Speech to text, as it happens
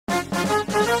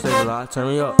Turn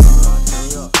me up.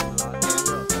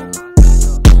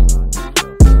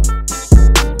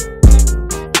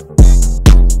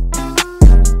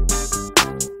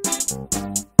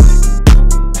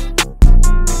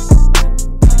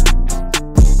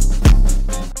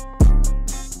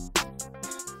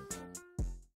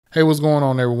 Hey, what's going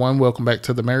on, everyone? Welcome back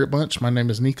to the Married Bunch. My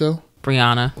name is Nico.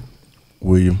 Brianna.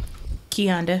 William.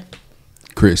 Keonda.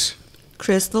 Chris.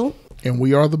 Crystal. And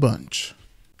we are the Bunch.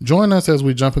 Join us as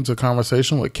we jump into a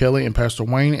conversation with Kelli and Pastor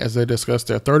Wayne as they discuss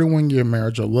their 31-year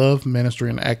marriage of love, ministry,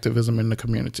 and activism in the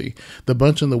community. The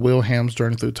Bunch and The Wilhelms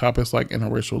journey through topics like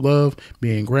interracial love,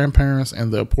 being grandparents,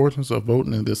 and the importance of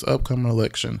voting in this upcoming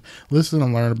election. Listen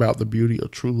and learn about the beauty of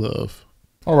true love.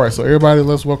 All right, so everybody,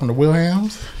 let's welcome the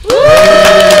Wilhelms.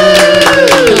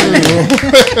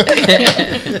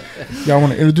 Y'all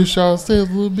want to introduce yourselves a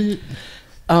little bit?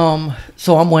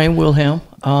 So I'm Wayne Wilhelm,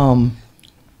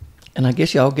 and I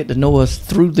guess y'all get to know us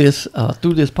through this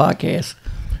podcast.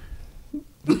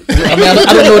 I mean, I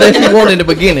don't know that you want in the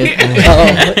beginning.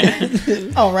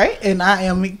 All right, and I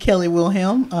am Kelli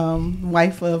Wilhelm,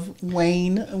 wife of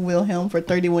Wayne Wilhelm for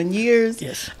 31 years.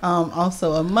 Yes.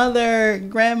 Also a mother,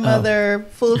 grandmother,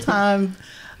 full-time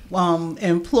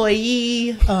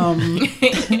employee.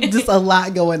 Just a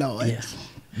lot going on.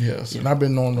 Yes, and I've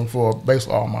been knowing them for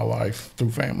basically all my life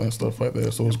through family and stuff like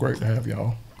that. So it's great to have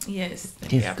y'all. Yes.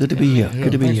 Yes, good to be here. Yeah,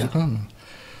 good to be thanks here. for coming.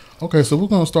 Okay, so we're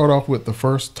going to start off with the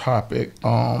first topic.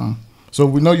 So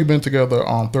we know you've been together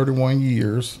 31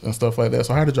 years and stuff like that.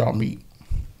 So how did y'all meet?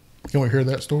 Can we hear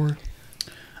that story?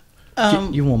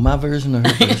 You want my version or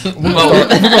her version? We're going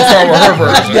to start with her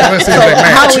version. Let's see if they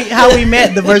match. How we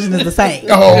met, the version is the same.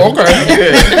 Oh, okay.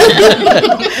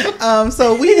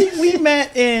 So we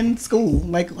met in school,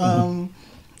 like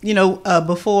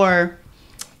before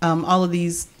all of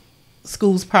these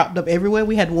schools popped up everywhere.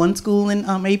 We had one school in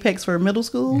Apex for middle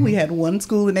school. We had one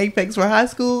school in Apex for high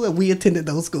school, and we attended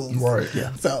those schools. Right.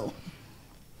 Yeah. So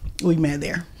we met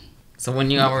there. So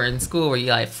when y'all were in school, were you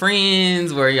like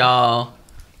friends? Were y'all?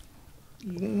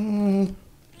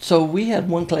 So we had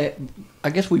one class. I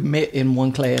guess we met in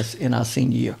one class in our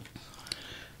senior year.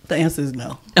 The answer is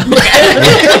no.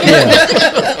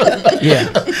 Yeah.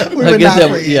 We were not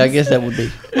friends. I guess that would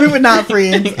be. We were not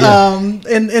friends.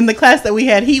 In the class that we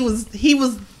had, he was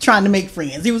trying to make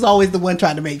friends. He was always the one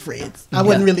trying to make friends. I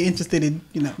wasn't really interested in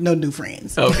no new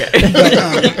friends. Okay. But,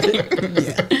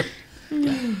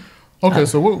 yeah. Okay,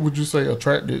 so what would you say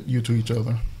attracted you to each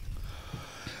other?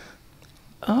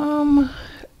 I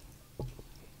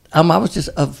was just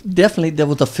definitely there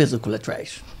was a physical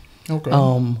attraction. Okay.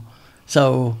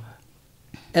 So,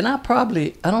 and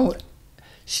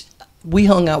we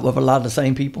hung out with a lot of the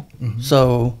same people. Mm-hmm.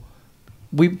 So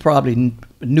we probably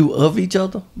knew of each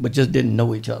other, but just didn't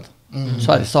know each other. Mm-hmm.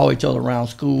 So I saw each other around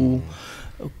school.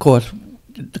 Of course,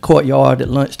 the courtyard at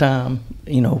lunchtime,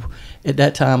 at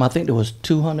that time, I think there was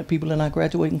 200 people in our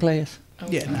graduating class.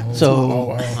 Yeah.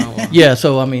 So, yeah.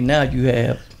 So, I mean, now you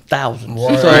have thousands.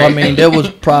 Right. So, I mean, there was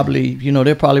probably,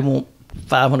 there probably weren't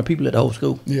 500 people at the whole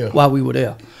school while we were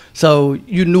there. So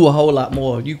you knew a whole lot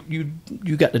more. You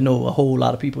got to know a whole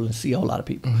lot of people and see a whole lot of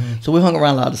people. Mm-hmm. So we hung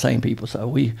around a lot of the same people. So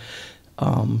we,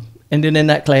 and then in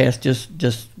that class, just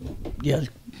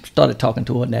started talking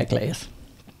to her in that class.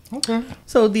 Okay.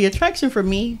 So the attraction for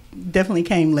me definitely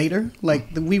came later. Like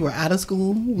we were out of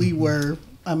school. We were.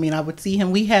 I would see him.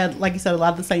 We had, like you said, a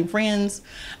lot of the same friends.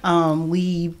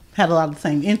 We had a lot of the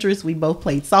same interests. We both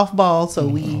played softball, so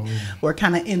we were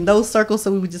kind of in those circles.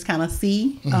 So we would just kind of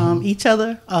see each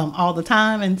other all the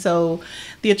time, and so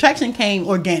the attraction came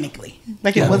organically.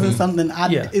 Like it wasn't something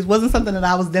it wasn't something that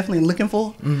I was definitely looking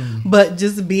for, but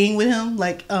just being with him,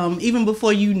 like even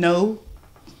before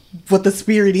what the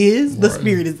spirit is, the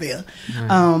spirit is there.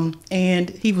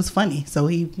 And he was funny, so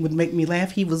he would make me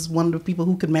laugh. He was one of the people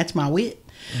who could match my wit.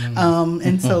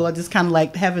 And so I just kind of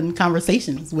liked having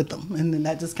conversations with them, and then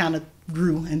that just kind of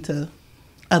grew into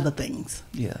other things.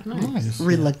 Yeah, nice.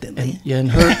 Reluctantly. And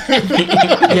her.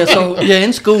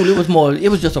 In school it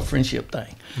was just a friendship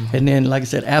thing, and then like I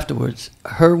said, afterwards,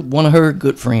 one of her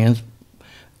good friends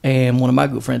and one of my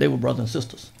good friends, they were brothers and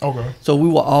sisters. Okay. So we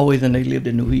were always, and they lived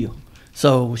in New Hill.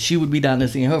 So she would be down there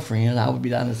seeing her friends, I would be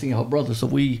down there seeing her brother. So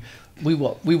we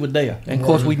were there, and of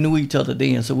course we knew each other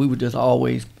then. So we would just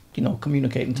always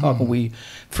communicating, talking. We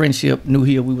friendship, New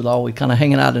Hill, we was always kind of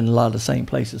hanging out in a lot of the same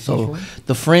places. So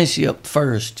the friendship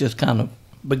first just kind of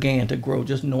began to grow,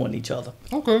 just knowing each other.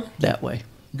 Okay. That way.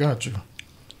 Gotcha.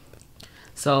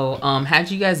 So,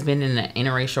 had you guys been in an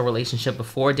interracial relationship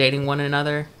before dating one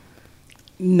another?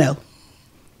 No.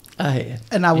 I had.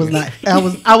 And I was not.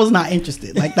 I was not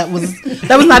interested. Like that was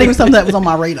not even something that was on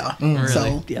my radar. Really?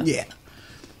 So yeah.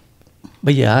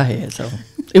 But yeah, I had, so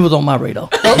it was on my radar.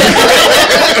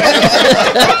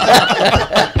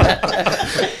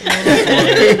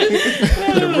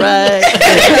 Right.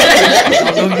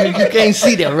 You can't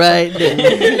see that right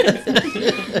there.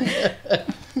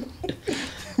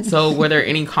 So were there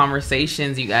any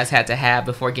conversations you guys had to have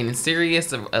before getting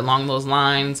serious along those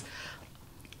lines?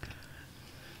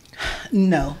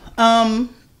 No.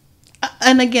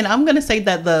 And again, I'm gonna say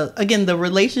that the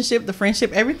relationship, the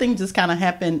friendship, everything just kind of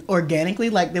happened organically.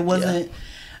 Like there wasn't.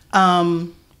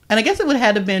 And I guess it would have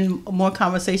had to been more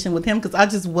conversation with him because I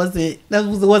just wasn't.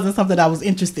 Wasn't something I was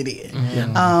interested in.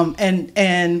 Mm-hmm.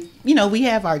 And you know, we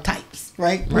have our types,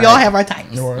 right? We all have our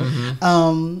types.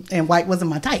 Mm-hmm. And white wasn't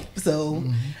my type, so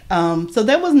so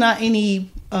there was not any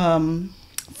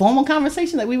formal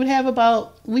conversation that we would have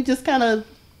about. We just kind of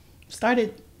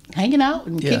started hanging out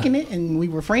and kicking it, and we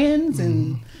were friends,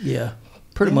 and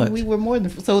pretty much we were more than.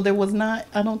 So there was not.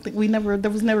 I don't think there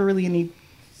was never really any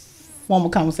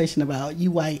formal conversation about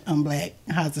you white, I'm black.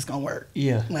 How's this gonna work?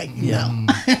 No.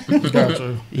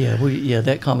 Gotcha.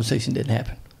 That conversation didn't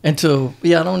happen until it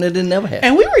didn't never happen.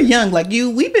 And we were young, like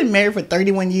you. We've been married for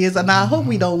 31 years, and I hope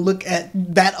we don't look at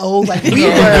that old. Like we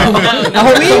were. I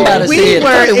hope we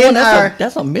were in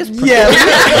that's a misprint.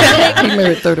 Yeah, we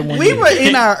married 31. We were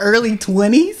in our early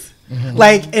 20s. Mm-hmm.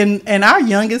 Like, and our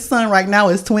youngest son right now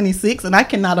is 26, and I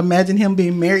cannot imagine him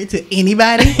being married to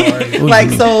anybody. Like,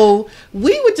 so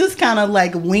we were just kind of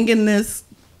like winging this,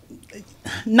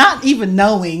 not even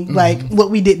knowing like what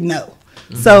we didn't know.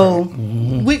 So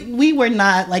we were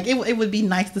not like it would be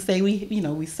nice to say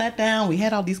we sat down, we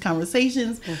had all these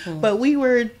conversations, but we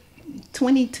were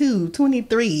 22,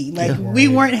 23. Like we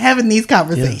weren't having these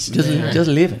conversations. Just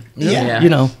living. Yeah. You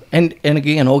know, and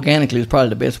again, organically is probably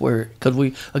the best word because we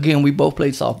both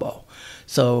played softball.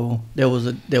 So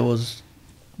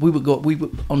we would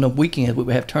on the weekends we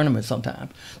would have tournaments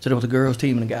sometimes. So there was a girls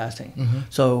team and a guys team. Mm-hmm.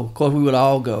 So of course we would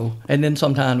all go, and then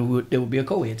sometimes there would be a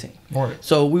co-ed team. Right.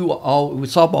 So we were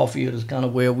softball field is kind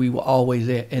of where we were always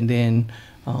at, and then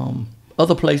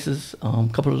other places, a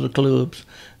couple of the clubs,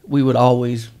 we would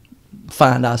always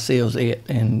find ourselves at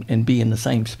and be in the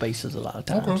same spaces a lot of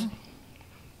times. Okay.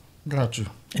 Gotcha.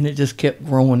 And it just kept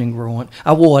growing and growing.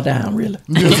 I wore it down, really.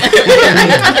 That's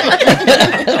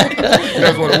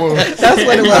what it was. That's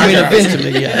what it was. I mean,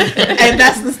 eventually, And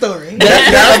that's the story.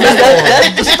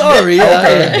 That's the story,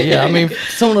 yeah. I mean,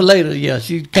 sooner or later,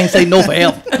 she can't say no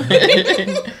forever.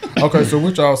 Okay, so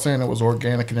what y'all saying it was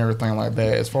organic and everything like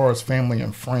that. As far as family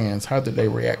and friends, how did they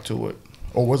react to it?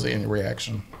 Or was there any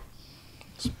reaction?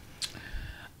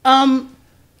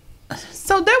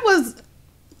 So there was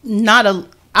not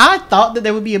I thought that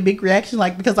there would be a big reaction,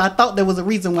 like because I thought there was a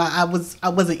reason why I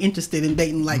wasn't interested in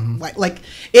dating like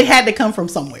it had to come from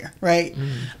somewhere, right?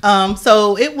 Mm-hmm.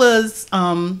 So it was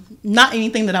not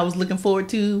anything that I was looking forward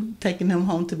to, taking him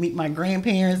home to meet my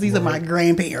grandparents. These are my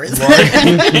grandparents.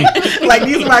 Right. Like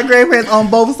these are my grandparents on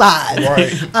both sides.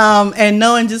 Right. And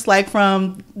knowing just like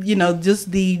from, just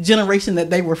the generation that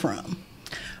they were from.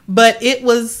 But it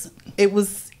was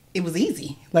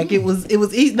easy. Like it was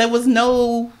easy. There was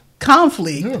no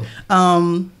conflict. Yeah.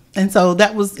 And so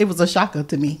it was a shocker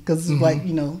to me because like,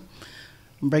 I'm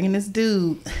bringing this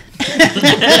dude.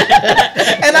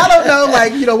 And I don't know,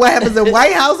 like, what happens in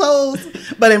white households,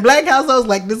 but in black households,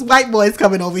 like this white boy's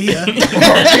coming over here. Like,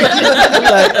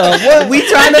 we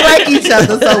trying to like each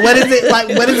other. So what is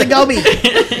it gonna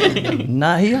be?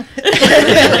 Not here.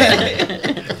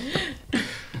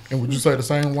 And would you say the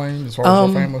same, Wayne, as far as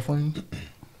your family friends?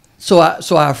 So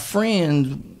our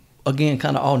friends again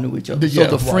kind of all knew each other. So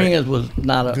the friends was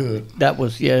not it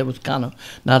was kind of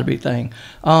not a big thing.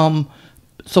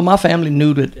 So my family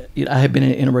knew that I had been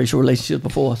in an interracial relationship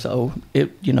before, so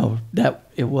it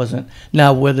wasn't.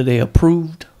 Now whether they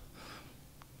approved,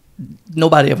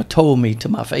 nobody ever told me to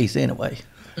my face anyway.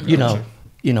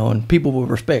 And people were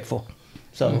respectful.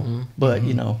 So, but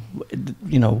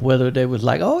whether they was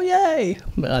like, oh yay,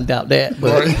 I doubt that.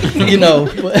 But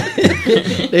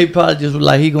but they probably just were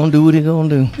like, he gonna do what he gonna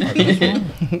do.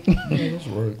 That's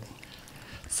right.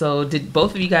 So, did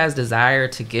both of you guys desire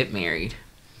to get married?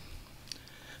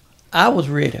 I was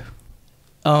ready.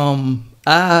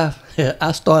 I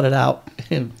started out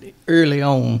early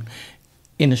on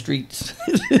in the streets.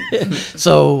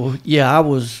 So I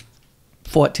was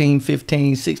 14,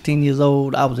 15, 16 years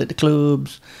old. I was at the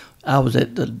clubs. I was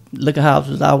at the liquor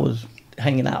houses. I was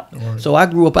hanging out. Right. So I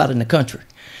grew up out in the country.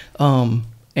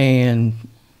 And,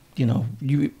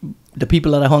 the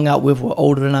people that I hung out with were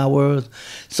older than I was.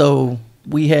 So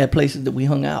we had places that we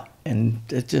hung out. And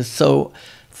it's just so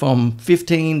from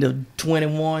 15 to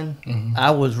 21,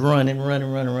 I was running.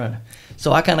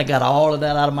 So I kind of got all of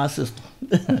that out of my system.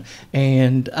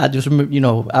 And I just remember, you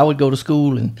know, I would go to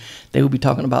school and they would be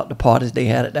talking about the parties they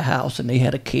had at the house, and they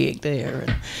had a keg there,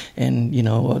 and you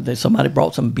know, that somebody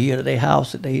brought some beer to their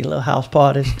house at their little house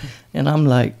parties, and I'm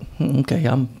like, okay,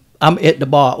 I'm at the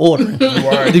bar ordering.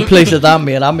 The places I'm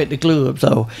at the club,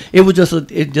 so it was just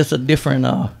a different.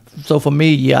 So for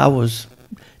me, yeah, I was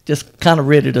just kind of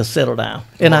ready to settle down,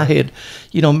 and I had,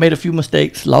 you know, made a few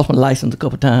mistakes, lost my license a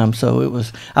couple times, so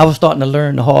I was starting to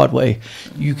learn the hard way.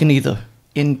 You can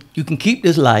you can keep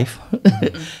this life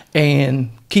and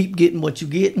keep getting what you're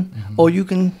getting, or you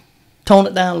can tone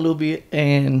it down a little bit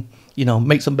and, you know,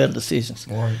 make some better decisions.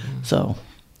 Right. So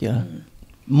yeah.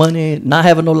 Money, not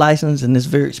having no license, and it's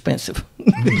very expensive.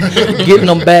 Getting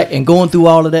them back and going through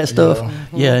all of that stuff,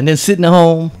 yeah, and then sitting at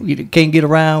home, you can't get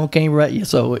around, can't write. Yeah,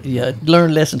 so yeah,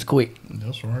 learn lessons quick.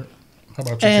 That's right. How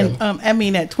about you, And Kelly? I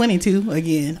mean, at 22,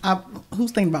 again,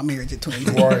 who's thinking about marriage at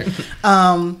 22? Right.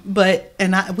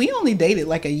 We only dated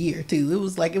like a year too.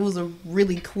 It was a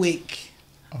really quick.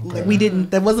 Like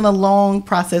there wasn't a long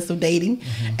process of dating,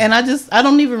 and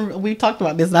we talked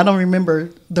about this, and I don't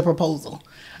remember the proposal.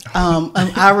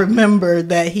 I remember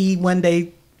that he one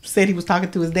day said he was talking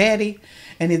to his daddy,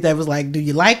 and his dad was like, "Do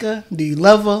you like her? Do you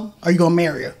love her? Are you gonna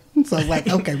marry her?" So I was like,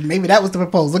 "Okay, maybe that was the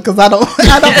proposal," because I don't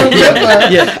remember.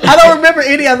 I don't remember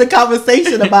any other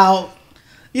conversation about,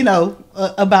 you know,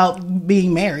 about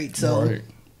being married. So, Right.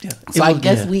 so I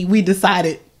guess we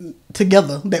decided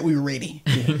together that we were ready.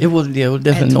 It was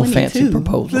definitely no fancy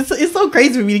proposal. It's so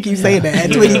crazy for me to keep saying that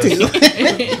at 22.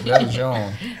 That is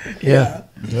young. Yeah.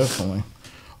 Definitely.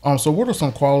 So what are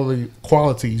some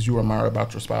qualities you admire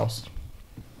about your spouse?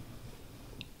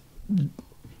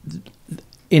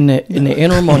 In the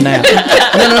interim or now?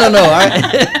 No.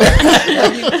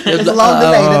 It was a long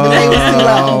debate. The debate was too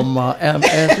long.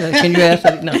 Can you ask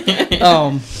that? No.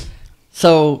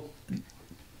 So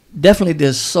definitely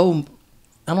there's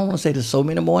I don't want to say there's so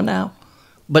many more now,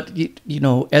 but you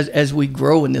know, as we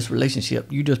grow in this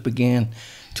relationship, you just begin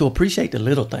to appreciate the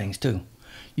little things too.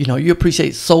 You know, you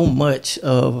appreciate so much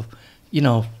of, you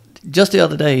know, just the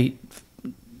other day,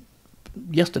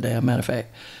 yesterday, as a matter of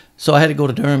fact. So I had to go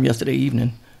to Durham yesterday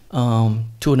evening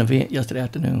to an event yesterday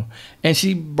afternoon, and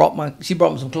she brought me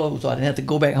some clothes, so I didn't have to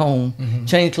go back home,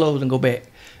 change clothes, and go back.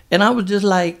 And I was just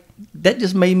like, that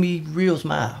just made me real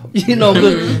smile, you know,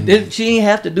 because she didn't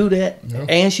have to do that,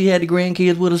 and she had the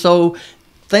grandkids with her, so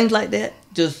things like that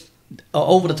just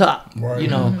over the top, right. You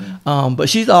know. But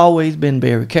she's always been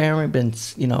very caring, been,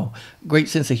 you know, great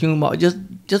sense of humor,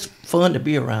 just fun to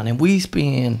be around, and we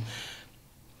spend.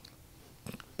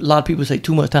 A lot of people say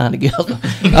too much time together.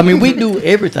 I mean, we do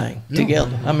everything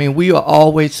together. I mean, we are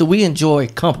always, so we enjoy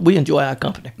our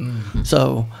company.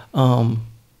 So,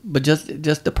 but just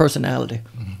the personality.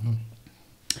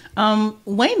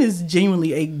 Wayne is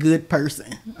genuinely a good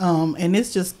person, and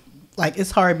it's just like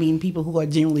it's hard meeting people who are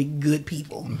genuinely good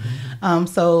people.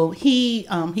 So he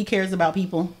cares about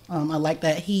people. I like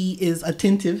that. He is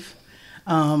attentive.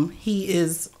 He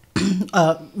is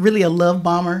really a love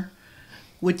bomber,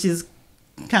 which is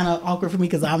kind of awkward for me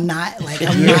because I'm not like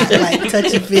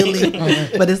touchy feely,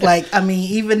 but it's like, I mean,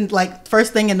 even like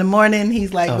first thing in the morning,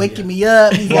 he's like waking me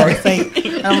up. He's got to say,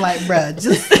 I'm like, bruh,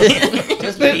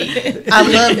 just be. I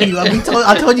love you.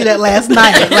 I told you that last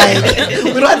night. Like,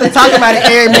 we don't have to talk about it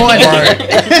every morning.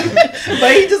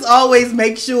 But he just always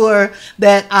makes sure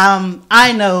that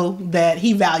I know that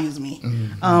he values me,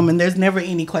 and there's never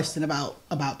any question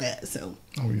about that. So.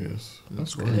 Oh yes,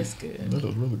 that's great. That's good. That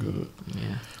is really good.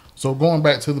 Yeah. So going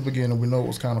back to the beginning, we know it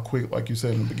was kind of quick, like you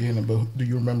said in the beginning. But do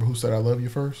you remember who said "I love you"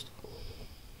 first?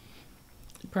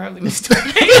 Probably Mr. If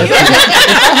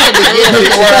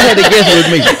I had to guess, it was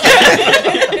me.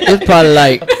 It's probably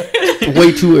like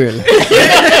way too early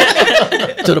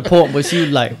to the point where she was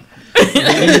like,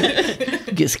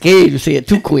 get scared. You say it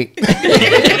too quick.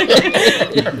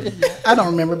 I don't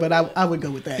remember, but I would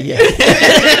go with that. Yeah.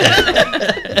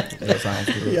 That sounds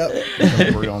good. Yep.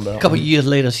 Agree on that A couple one. years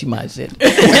later, she might have said,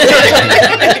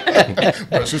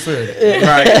 But she said it.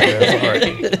 Right. Yeah, that's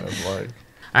right. That's right.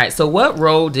 All right. So, what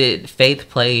role did faith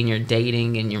play in your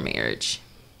dating and your marriage?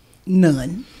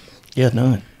 None. "Yeah,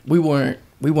 none. We weren't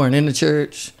in the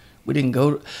church. We didn't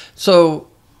go." So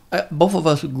both of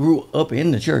us grew up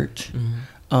in the church.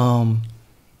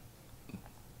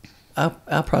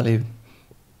 I probably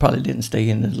didn't stay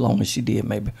in as long as she did,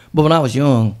 maybe. But when I was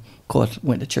young, of course,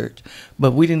 went to church.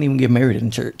 But we didn't even get married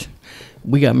in church.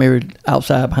 We got married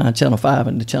outside behind Channel 5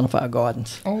 in the Channel 5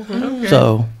 gardens. Okay.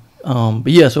 So,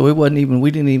 but yeah, so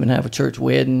we didn't even have a church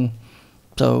wedding.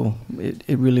 So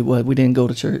it really was. We didn't go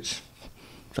to church.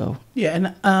 So Yeah,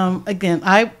 and again,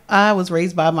 I was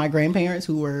raised by my grandparents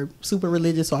who were super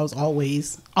religious, so I was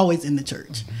always in the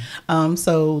church.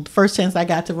 So the first chance I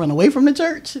got to run away from the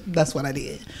church, that's what I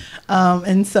did.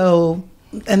 And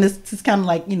this is kind of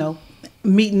like, you know,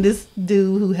 meeting this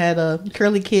dude who had a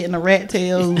curly kid and a rat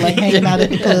tail, like hanging out at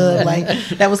the club, like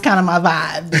that was kind of my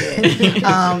vibe then.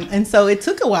 And so it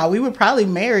took a while. We were probably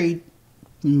married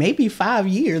maybe 5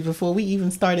 years before we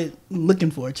even started looking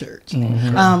for a church.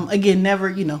 Again, never,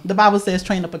 you know, the Bible says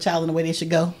train up a child in the way they should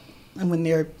go, and when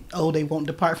they're old they won't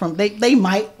depart from. They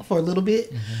might for a little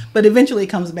bit, but eventually it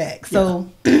comes back. So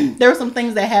there were some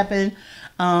things that happened,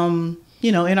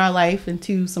 you know, in our life, and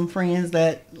to some friends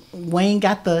that Wayne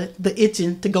got the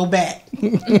itching to go back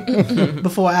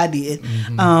before I did.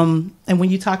 And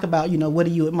when you talk about, you know, what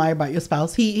do you admire about your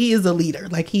spouse, he is a leader.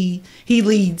 Like he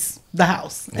leads the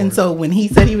house. And so when he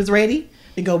said he was ready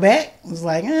to go back, I was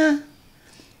like,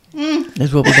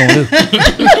 that's what we're gonna do.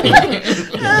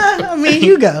 I mean,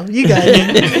 you go.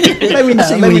 Let me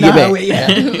know how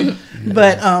it.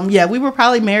 But yeah, we were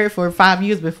probably married for 5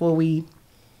 years before we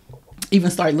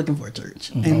even started looking for a church.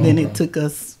 And then it took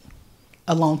us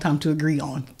a long time to agree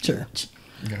on church.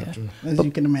 Gotcha. As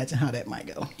you can imagine how that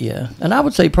might go. Yeah, and I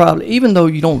would say probably, even though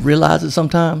you don't realize it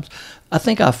sometimes, I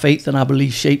think our faith and our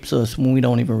belief shapes us when we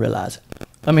don't even realize it.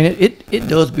 I mean, it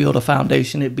does build a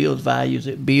foundation. It builds values.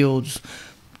 It builds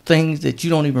things that you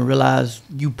don't even realize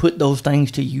you put those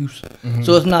things to use.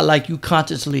 So it's not like you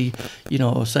consciously, you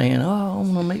know, saying, oh,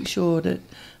 I'm going to make sure that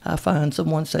I find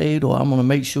someone saved, or I'm going to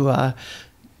make sure I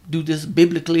do this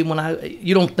biblically when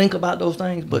you don't think about those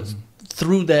things, but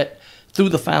through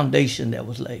the foundation that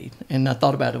was laid. And I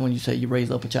thought about it when you say you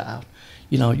raise up a child.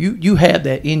 You know, you have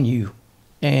that in you,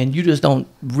 and you just don't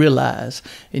realize.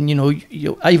 And, you know,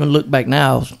 I even look back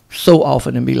now so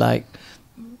often and be like,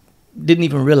 didn't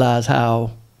even realize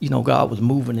how, you know, God was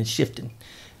moving and shifting.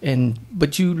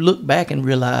 But you look back and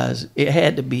realize it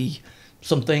had to be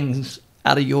some things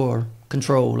out of your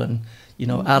control, and, you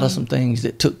know, out of some things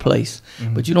that took place.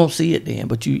 But you don't see it then.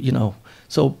 But you know,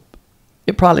 so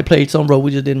it probably played some role.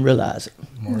 We just didn't realize it.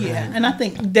 Yeah, and I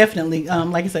think definitely,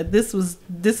 like I said, this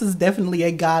is definitely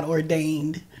a God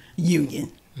ordained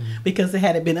union, because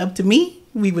had it been up to me,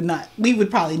 we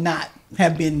would probably not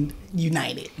have been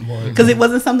united, because it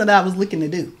wasn't something that I was looking to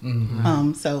do.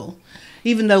 So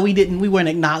even though we weren't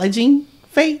acknowledging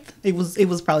faith, it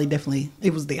was probably definitely,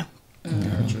 it was there.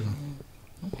 Gotcha.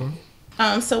 Okay.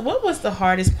 So what was the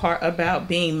hardest part about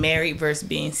being married versus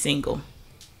being single?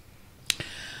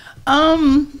 I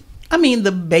mean,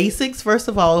 the basics, first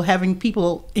of all, having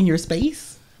people in your space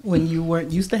when you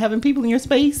weren't used to having people in your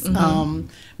space,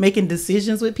 making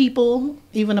decisions with people,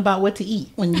 even about what to eat,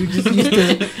 when you're just used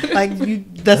to,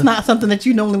 that's not something that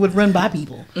you normally would run by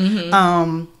people.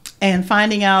 And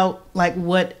finding out, like,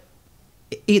 what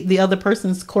the other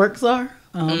person's quirks are,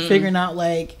 figuring out,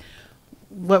 like,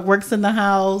 what works in the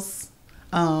house,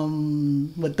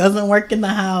 what doesn't work in the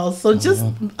house. So just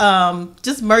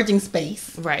merging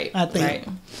space. Right. I think. Right.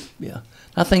 Yeah.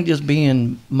 I think just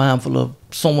being mindful of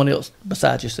someone else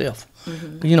besides yourself.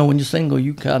 You know, when you're single,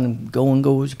 you kind of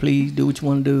go as you please, do what you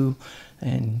want to do.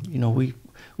 And, you know, we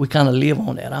kind of live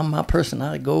on that. I'm my person.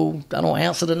 I don't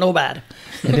answer to nobody.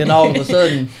 And then all of a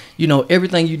sudden, you know,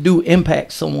 everything you do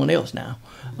impacts someone else now.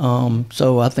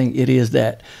 So I think it is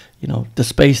that, you know, the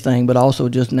space thing, but also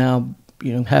just now,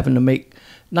 you know, having to make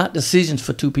not decisions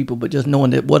for two people, but just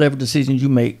knowing that whatever decisions you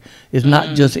make is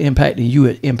not just impacting you,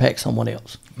 it impacts someone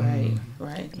else. Right.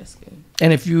 Right. That's good.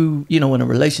 And if you know, in a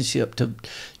relationship, to,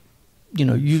 you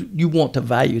know, you want to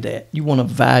value that. You want to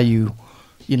value,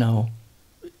 you know,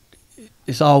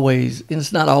 it's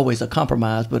not always a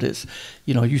compromise, but it's,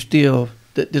 you know, you still,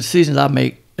 the decisions I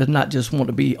make is not just want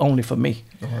to be only for me,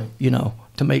 you know,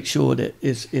 to make sure that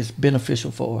it's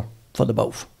beneficial for the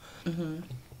both.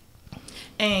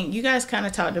 And you guys kind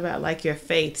of talked about, like, your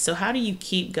faith. So how do you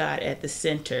keep God at the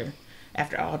center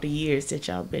after all the years that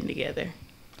y'all been together?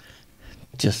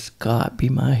 Just God be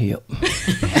my help. Jesus.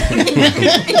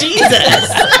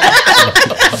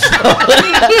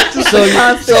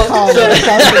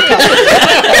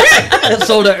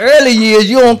 So the early years,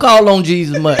 you don't call on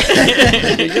Jesus much.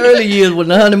 The early years with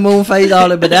the honeymoon phase, all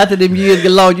that, but after them years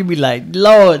get long, you be like,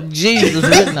 Lord Jesus,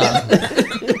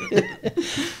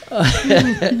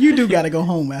 You do got to go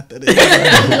home after this.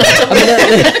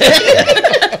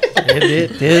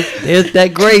 There's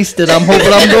that grace that I'm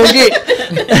hoping I'm going to get.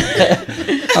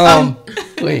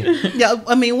 Yeah,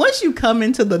 I mean, once you come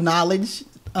into the knowledge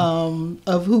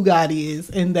of who God is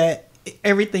and that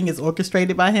everything is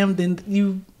orchestrated by Him,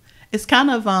 then it's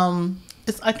kind of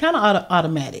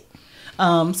automatic.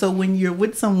 So when you're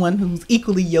with someone who's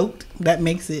equally yoked, that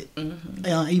makes it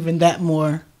even that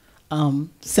more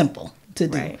simple to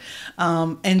do. Right.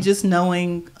 And just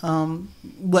knowing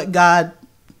what God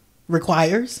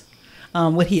requires,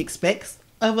 what He expects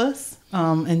of us,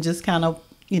 and just kind of,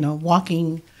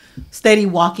 steady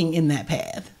walking in that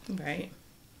path. Right.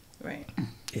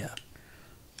 Yeah.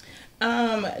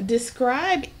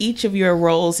 Describe each of your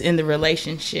roles in the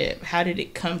relationship. How did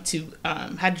it come to?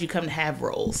 How did you come to have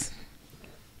roles?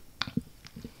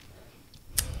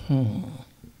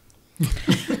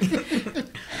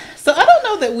 So I don't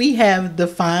know that we have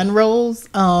defined roles.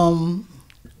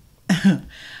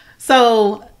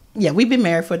 So yeah, we've been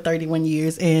married for 31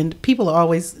 years, and people are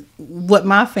always, what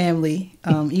my family,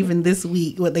 even this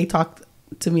week, what they talk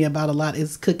to me about a lot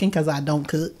is cooking, because I don't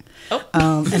cook.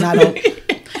 And I don't.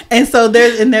 And so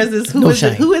there's this who is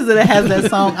it that has that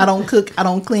song, I don't cook, I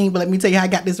don't clean, but let me tell you how I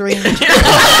got this ring.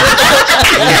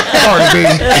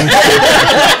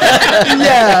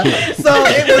 Yeah. So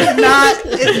it was not,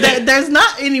 there's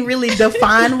not any really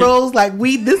defined roles. Like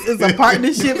this is a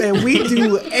partnership, and we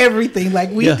do everything.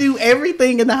 Like we do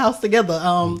everything in the house together.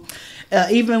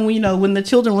 Even when the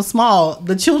children were small,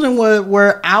 the children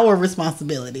were our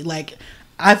responsibility. Like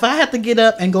if I had to get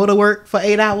up and go to work for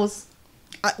 8 hours,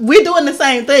 we're doing the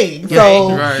same thing.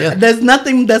 So there's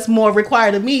nothing that's more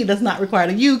required of me that's not required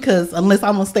of you, because unless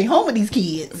I'm going to stay home with these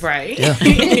kids. Right. Yeah.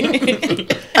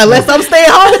 Unless I'm staying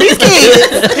home with these kids,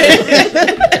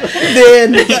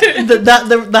 then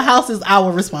the house is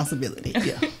our responsibility.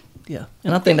 Yeah. Yeah.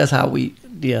 And I think that's how we,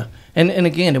 And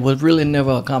again, it was really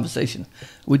never a conversation.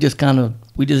 We just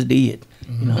did.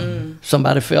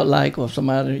 Somebody felt like, or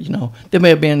somebody, there may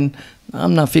have been,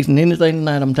 I'm not fixing anything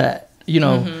tonight, I'm tired,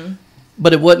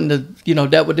 But it wasn't that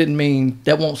didn't mean,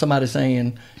 that wasn't somebody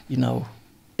saying,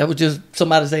 that was just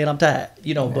somebody saying I'm tired,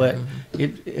 but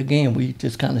again, we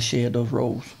just kind of shared those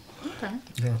roles. Okay.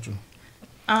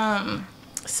 Gotcha.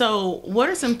 So what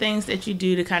are some things that you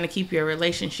do to kind of keep your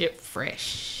relationship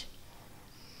fresh?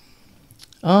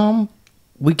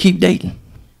 We keep dating.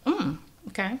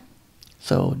 Okay.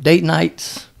 So date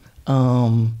nights,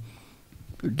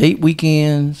 date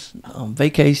weekends,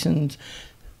 vacations,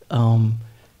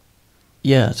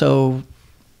 so,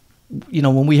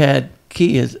 when we had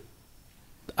kids,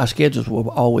 our schedules were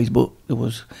always booked. It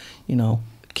was,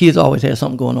 kids always had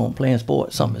something going on, playing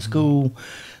sports, something at school.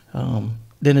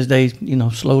 Then as they,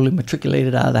 slowly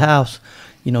matriculated out of the house,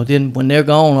 then when they're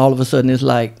gone, all of a sudden it's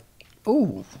like,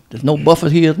 oh, there's no buffer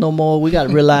here no more. We got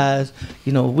to realize,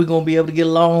 we're going to be able to get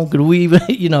along. Do we even,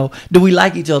 do we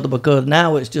like each other? Because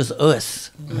now it's just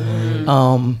us.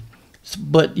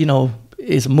 But,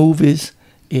 it's movies.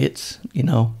 It's, we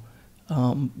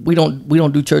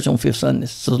don't do church on Fifth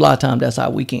Sundays. So a lot of times that's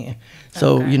our weekend.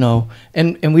 So,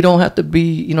 and we don't have to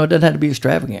be, it doesn't have to be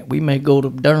extravagant. We may go to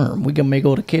Durham. We may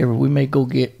go to Cary. We may go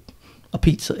get a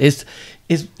pizza. It's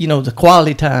the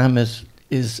quality time is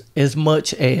as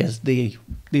much as the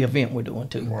event we're doing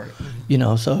too. Right.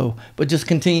 So, but just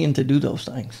continuing to do those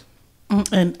things.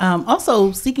 And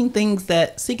also seeking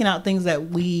out things that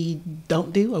we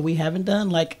don't do or we haven't done,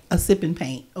 like a sip and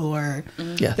paint, or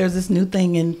there's this new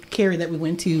thing in Cary that we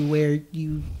went to where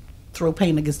you throw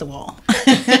paint against the wall.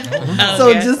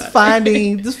 So just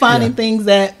finding things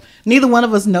that neither one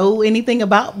of us know anything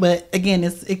about, but again,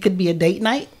 it could be a date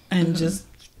night, and just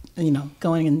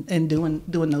going and doing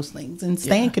those things and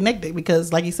staying connected,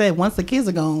 because like you said, once the kids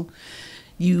are gone,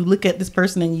 you look at this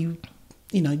person and you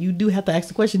do have to ask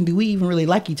the question, do we even really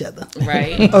like each other?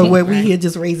 Right. Or were we here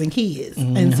just raising kids?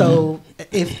 Mm-hmm. And so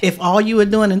if all you are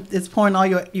doing is pouring all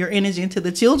your energy into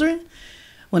the children,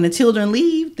 when the children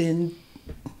leave, then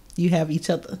you have each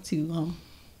other to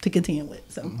contend with.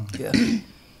 So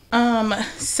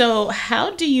so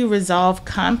how do you resolve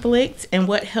conflict, and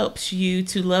what helps you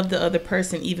to love the other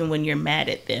person even when you're mad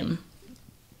at them?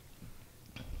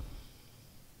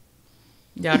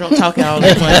 Y'all don't talk all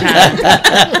at one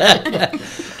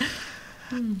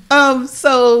time.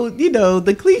 So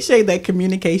the cliche that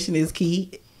communication is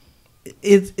key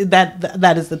is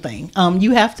that is the thing.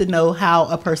 You have to know how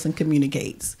a person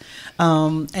communicates,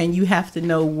 and you have to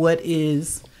know what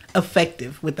is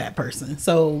effective with that person.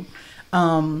 So,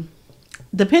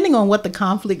 depending on what the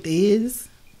conflict is,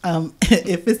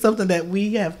 if it's something that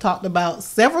we have talked about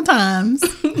several times,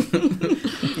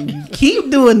 and you keep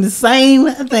doing the same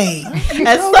thing,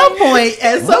 at some point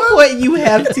you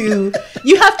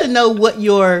have to know what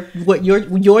your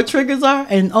triggers are,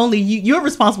 and only you're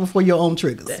responsible for your own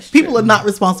triggers. People are not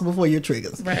responsible for your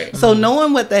triggers. Right. So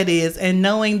knowing what that is, and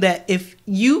knowing that if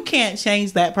you can't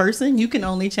change that person, you can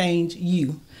only change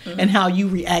you and how you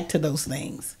react to those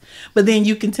things. But then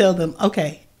you can tell them,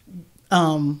 okay,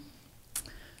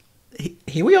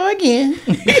 here we are again.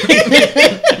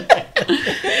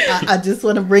 I just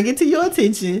want to bring it to your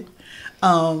attention.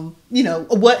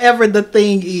 Whatever the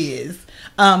thing is.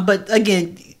 But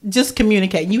again, just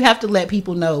communicate. You have to let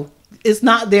people know it's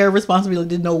not their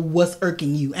responsibility to know what's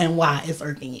irking you and why it's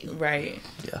irking you. Right.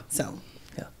 Yeah. So.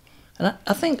 Yeah. And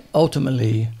I think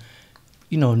ultimately,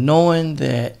 knowing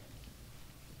that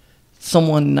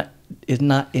someone is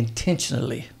not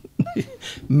intentionally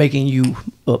making you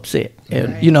upset.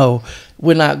 And, Right.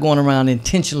 We're not going around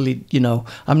intentionally,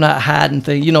 I'm not hiding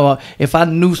things. If I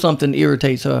knew something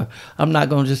irritates her, I'm not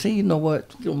going to just say, you know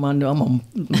what, I'm going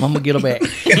to get her back.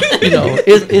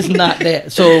 It's not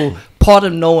that. So part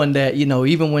of knowing that,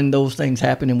 even when those things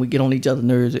happen and we get on each other's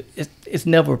nerves, it's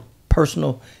never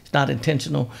personal. It's not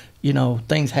intentional.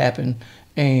 Things happen.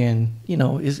 And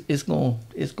it's gonna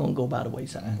go by the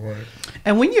wayside. Right.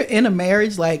 And when you're in a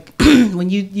marriage, like when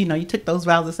you took those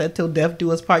vows and said till death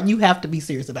do us part, you have to be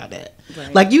serious about that.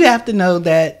 Right. Like you have to know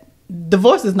that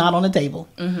divorce is not on the table.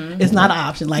 Mm-hmm. It's not an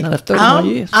option. Like Not after 31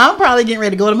 years. I'm probably getting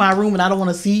ready to go to my room and I don't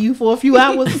want to see you for a few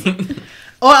hours.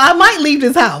 Or I might leave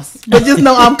this house, but just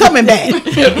know I'm coming back.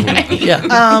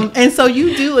 Yeah. And so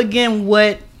you do again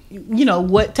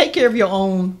take care of your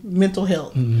own mental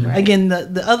health. Mm-hmm. Right. Again,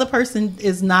 the other person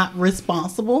is not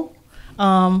responsible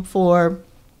for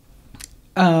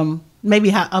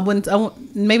maybe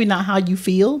not how you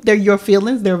feel. They're your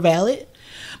feelings, they're valid,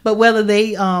 but whether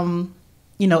they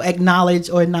acknowledge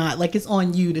or not, like it's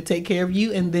on you to take care of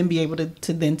you and then be able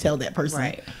to then tell that person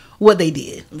Right. what they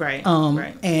did, Right.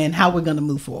 Right. and how we're gonna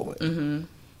move forward. Mm-hmm.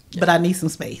 But I need some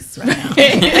space right now.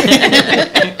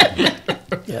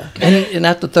 Yeah. And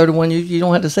after 31 years, you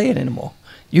don't have to say it anymore.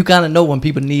 You kind of know when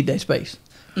people need that space.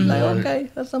 Like, okay,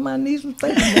 somebody needs some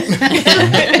space.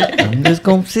 I'm just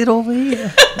going to sit over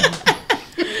here.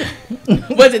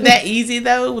 Was it that easy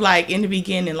though? Like in the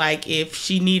beginning, like if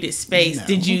she needed space, No.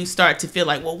 did you start to feel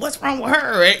like, well, what's wrong with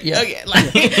her? Yeah. Okay, like,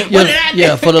 what did I do?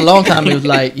 Yeah, for the long time, it was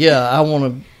like, I want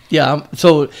to. Yeah,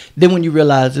 so then when you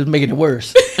realize it's making it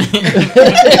worse, because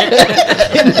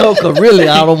really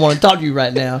I don't want to talk to you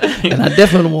right now, and I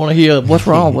definitely don't want to hear what's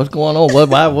wrong, what's going on,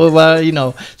 why,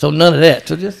 so none of that.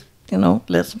 So just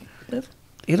let's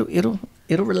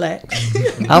it'll relax.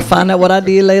 I'll find out what I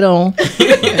did later on,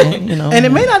 And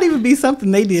it may not even be something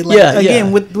they did. Like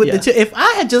with the if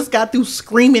I had just got through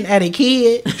screaming at a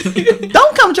kid,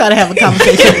 don't come try to have a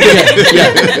conversation with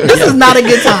me. This is not a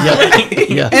good time.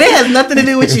 Yeah. And it has nothing to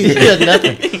do with you. Yeah,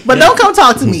 nothing. But don't come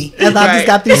talk to me as I just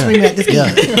got through screaming at this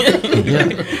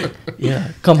kid.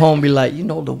 Yeah. Come home and be like,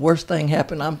 the worst thing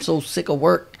happened. I'm so sick of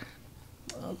work.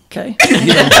 Okay.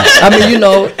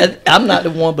 I'm not the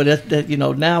one, but that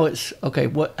now it's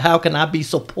okay. How can I be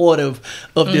supportive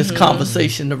of this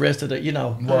conversation? The rest of the,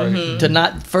 to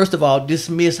not first of all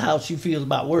dismiss how she feels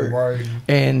about work, Right.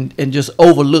 and just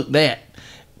overlook that,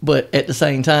 but at the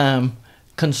same time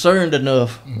concerned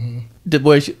enough.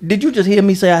 Did you just hear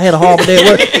me say I had a horrible day at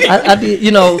work? I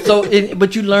did,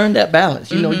 but you learn that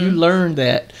balance. You learn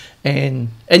that, and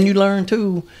you learn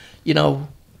too,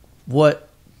 what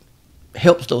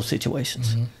helps those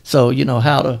situations. So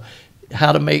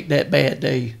how to make that bad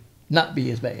day not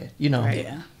be as bad. Right.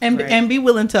 Yeah. And be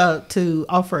willing to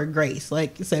offer grace.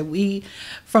 Like you said, we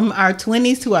from our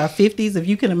 20s to our 50s, if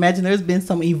you can imagine, there's been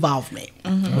some evolvement.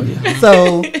 Oh, yeah.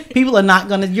 So people are not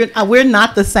we're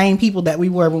not the same people that we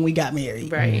were when we got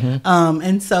married. Right.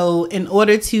 And so in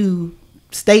order to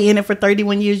stay in it for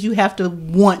 31 years, you have to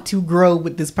want to grow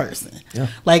with this person. Yeah.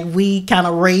 Like we kind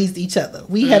of raised each other.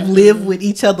 We have lived with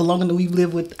each other longer than we've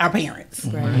lived with our parents.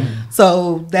 Right.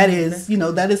 So that is,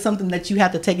 that is something that you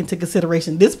have to take into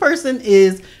consideration. This person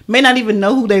may not even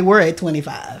know who they were at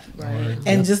 25. Right.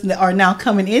 And just are now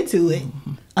coming into it.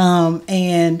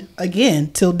 And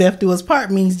again, till death do us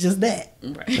part means just that.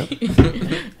 Right.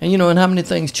 And and how many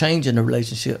things change in a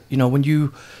relationship.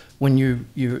 When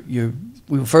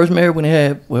we were first married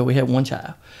when we had one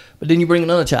child, but then you bring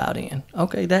another child in.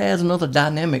 Okay, that adds another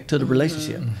dynamic to the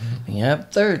relationship. And you have a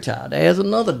third child, that adds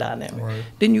another dynamic. Right.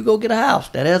 Then you go get a house,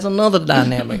 that adds another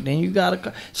dynamic. Then you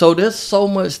got so there's so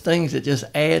much things that just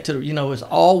add to the. It's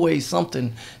always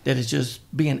something that is just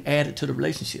being added to the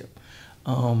relationship.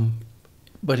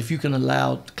 But if you can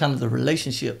allow kind of the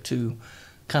relationship to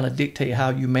kind of dictate how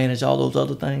you manage all those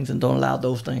other things and don't allow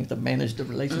those things to manage the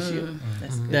relationship.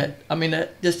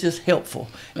 That's just helpful.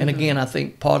 And again, I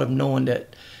think part of knowing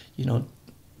that,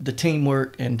 the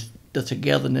teamwork and the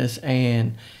togetherness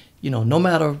and, no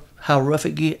matter how rough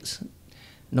it gets,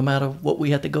 no matter what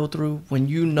we have to go through, when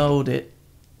you know that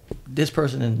this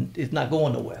person is not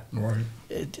going nowhere, Right.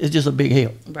 it's just a big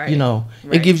help. Right. It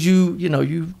Right. gives you,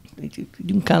 you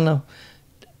can kind of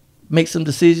make some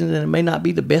decisions, and it may not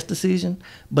be the best decision,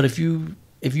 but if you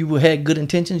had good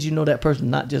intentions, you know that person's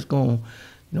not just going,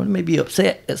 you know, they may be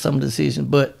upset at some decision,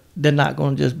 but they're not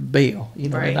going to just bail. You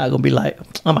know, they're not going to be like,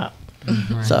 I'm out.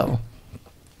 Right.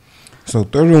 So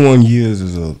 31 years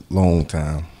is a long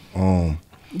time.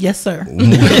 Yes, sir. You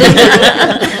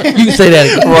can say that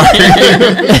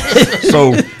again.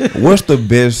 So what's the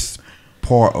best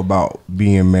part about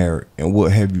being married, and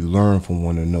what have you learned from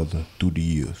one another through the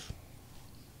years?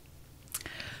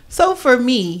 So for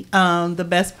me, the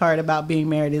best part about being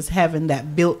married is having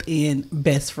that built-in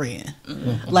best friend.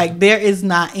 Mm-hmm. Like, there is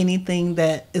not anything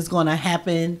that is going to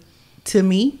happen to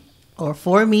me or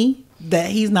for me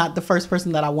that he's not the first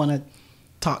person that I want to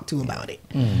talk to about it.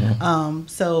 Mm-hmm.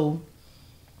 So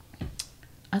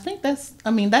I think that's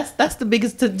the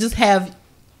biggest, to just have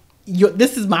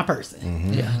this is my person.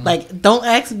 Mm-hmm. Yeah. Like, don't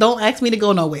ask me to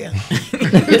go nowhere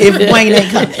if Wayne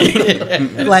ain't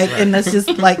coming. Like, and that's just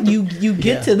like you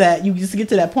get to that, you just get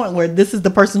to that point where this is the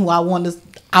person who I want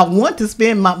to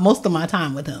spend most of my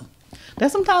time with him.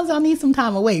 There's sometimes I need some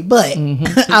time away, but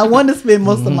I want to spend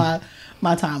most of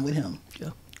my time with him.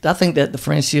 Yeah. I think that the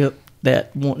friendship,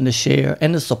 that wanting to share,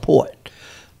 and the support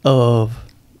of,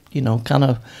 you know, kind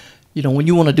of, you know, when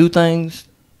you want to do things,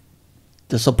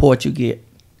 the support you get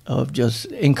of just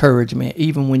encouragement,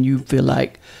 even when you feel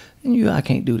like, I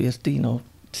can't do this, you know,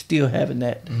 still having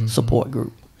that support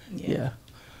group. Yeah.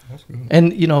 That's good.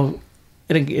 And, you know,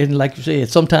 and like you said,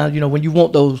 sometimes, you know, when you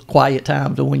want those quiet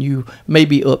times, or when you may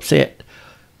be upset,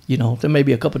 you know, there may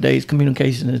be a couple of days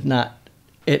communication is not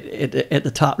at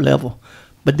the top level,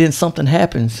 but then something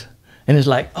happens and it's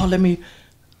like,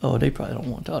 they probably don't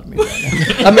want to talk to me right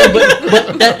now. I mean,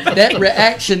 but that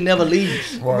reaction never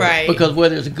leaves. Right. Because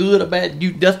whether it's good or bad,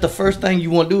 that's the first thing you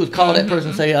want to do is call that person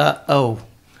and say,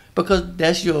 because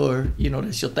that's your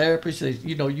therapist.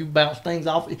 You know, you bounce things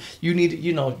off. You need to,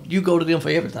 you know, you go to them for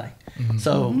everything. Mm-hmm.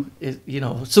 So, you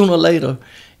know, sooner or later,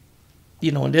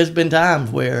 you know, and there's been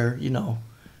times where, you know,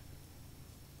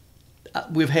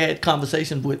 we've had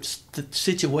conversations with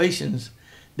situations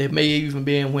that may even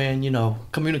been when, you know,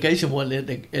 communication wasn't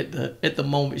at the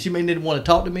moment. She may not want to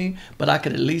talk to me, but I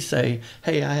could at least say,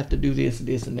 hey, I have to do this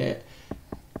and that.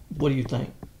 What do you think?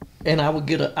 And I would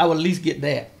at least get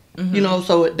that. Mm-hmm. You know,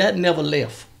 so that never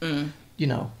left. You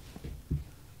know,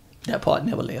 that part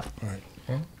never left. Right.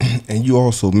 And you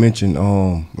also mentioned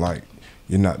like,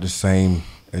 you're not the same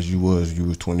as you was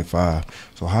 25.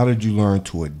 So how did you learn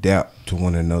to adapt to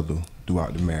one another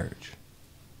throughout the marriage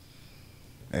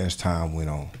as time went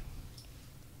on?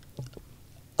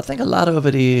 I think a lot of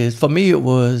it is, for me, it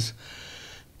was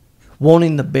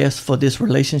wanting the best for this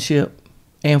relationship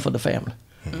and for the family.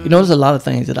 Mm-hmm. You know, there's a lot of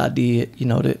things that I did, you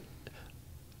know, that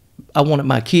I wanted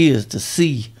my kids to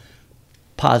see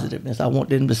positiveness. I want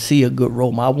them to see a good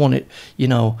role model. I wanted, you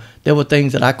know, there were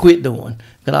things that I quit doing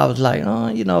because I was like,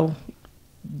 you know,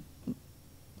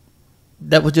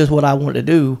 that was just what I wanted to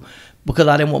do, because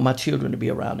I didn't want my children to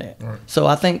be around that. Right. So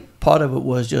I think part of it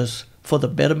was just for the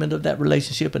betterment of that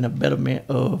relationship and the betterment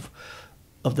of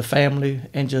the family,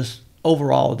 and just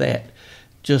overall that,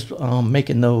 just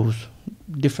making those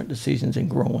different decisions and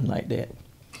growing like that.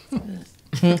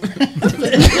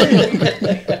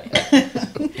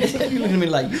 You looking at me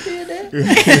like, you did that?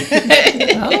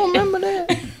 I don't remember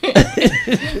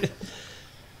that.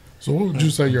 So what would you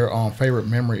say your favorite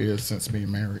memory is since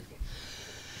being married?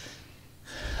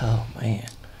 Oh, man.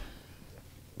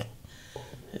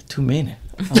 Too many.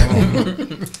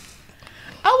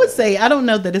 I would say, I don't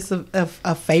know that it's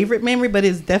a favorite memory, but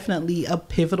it's definitely a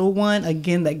pivotal one.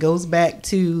 Again, that goes back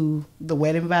to the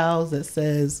wedding vows that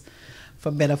says,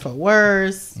 for better, for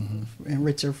worse, and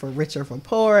richer, for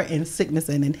poor, in sickness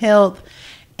and in health.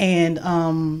 And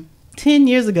 10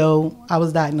 years ago, I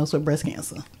was diagnosed with breast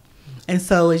cancer. And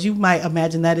so, as you might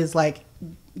imagine, that is like,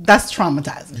 that's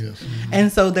traumatizing. Yes. And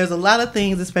so there's a lot of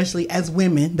things, especially as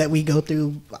women, that we go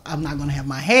through. I'm not going to have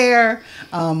my hair.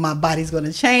 My body's going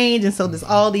to change. And so there's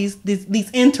all these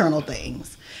internal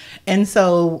things. And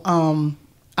so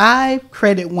I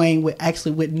credit Wayne with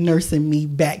nursing me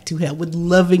back to health, with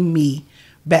loving me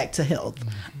back to health.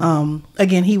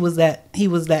 Again, he was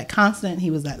that constant. He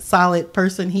was that solid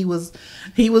person. He was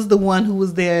the one who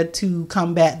was there to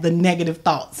combat the negative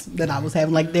thoughts that I was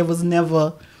having. Like, there was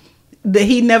never...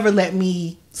 he never let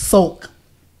me sulk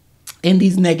in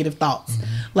these negative thoughts.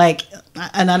 Like,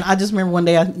 and I just remember one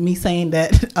day me saying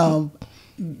that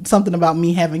something about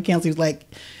me having cancer. He was like,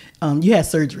 you had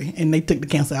surgery and they took the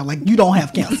cancer out. Like, you don't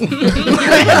have cancer. You don't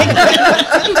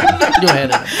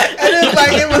have that. And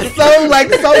Like it was so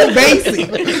basic.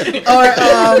 Or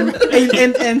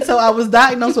and so I was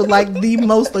diagnosed with like the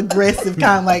most aggressive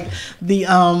kind, like the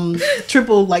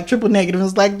triple negative.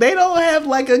 It's like they don't have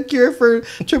like a cure for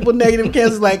triple negative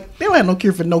cancer. Like they don't have no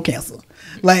cure for no cancer.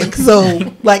 Like so,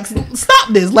 like stop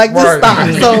this. Like just stop.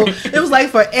 So it was like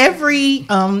for every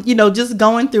just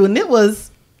going through, and it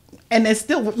was, and it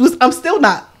still was. I'm still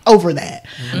not over that.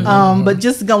 But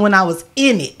just when I was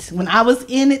in it,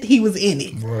 he was in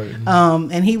it. Right.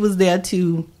 And he was there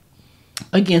to,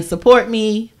 again, support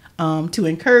me, to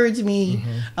encourage me,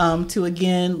 to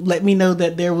again let me know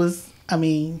that there was. I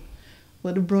mean,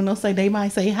 what did Bruno say? They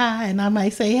might say hi, and I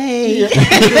might say hey,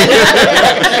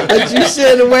 but you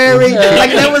shouldn't worry.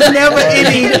 Like there was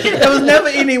never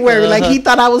any worry. Like he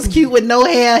thought I was cute with no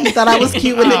hair. He thought I was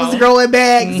cute when it was growing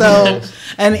back. So.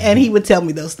 And he would tell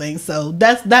me those things. So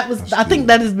that's I think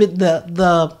that has been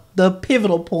the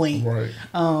pivotal point. Right.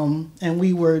 And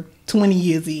we were 20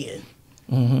 years in.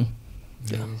 Mm-hmm.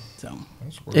 Yeah. So.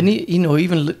 And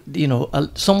even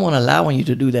someone allowing you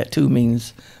to do that too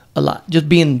means a lot. Just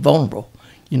being vulnerable.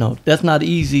 That's not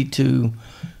easy to.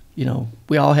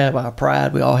 We all have our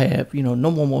pride. We all have. No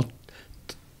one wants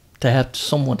to have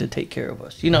someone to take care of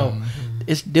us.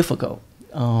 It's difficult.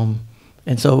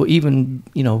 And so even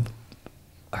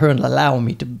her allowing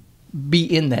me to be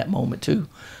in that moment too,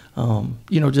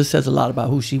 just says a lot about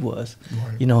who she was,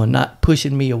 right. And not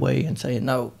pushing me away and saying,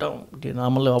 no, don't, I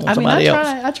want somebody else.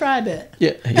 I tried that.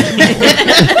 Yeah.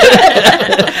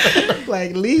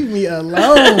 Like, leave me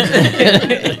alone.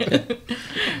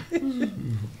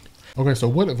 Okay, so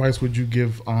what advice would you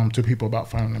give to people about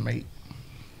finding a mate?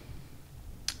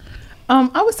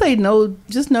 I would say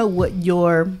just know what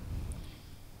your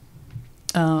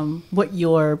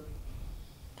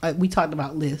we talked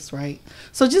about lists, right?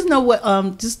 So just know what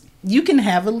you can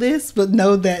have a list, but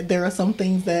know that there are some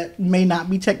things that may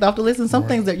not be checked off the list, and some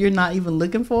things that you're not even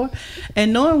looking for,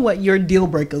 and knowing what your deal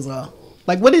breakers are.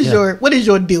 Like what is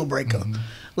your deal breaker? Mm-hmm.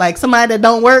 Like somebody that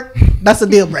don't work, that's a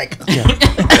deal breaker. Yeah.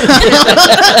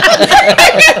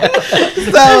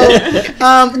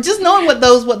 So just knowing what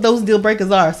those deal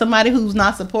breakers are. Somebody who's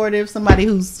not supportive, somebody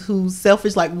who's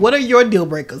selfish. Like what are your deal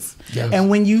breakers? Yes. And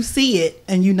when you see it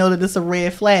and you know that it's a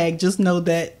red flag, just know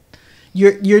that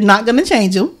you're not going to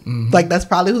change them. Mm-hmm. Like that's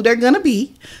probably who they're going to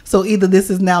be. So either this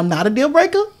is now not a deal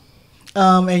breaker,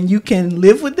 and you can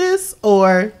live with this,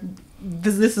 or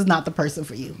this is not the person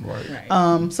for you.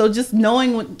 Right. So just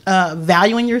knowing,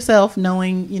 valuing yourself,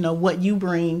 knowing, what you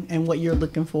bring and what you're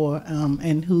looking for,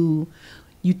 and who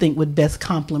you think would best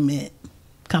complement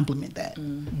that.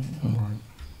 Mm-hmm. Right.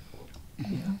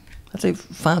 Yeah. I'd say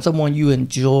find someone you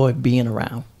enjoy being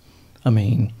around. I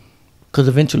mean, because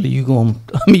eventually you're gonna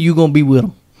be with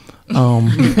them.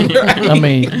 I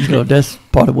mean, that's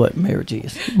part of what marriage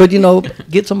is. But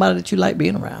get somebody that you like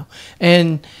being around,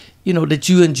 and that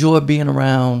you enjoy being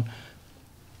around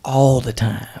all the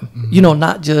time. Mm-hmm.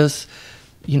 Not just,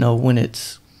 when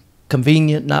it's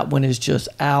convenient, not when it's just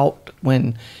out,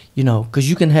 when, because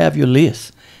you can have your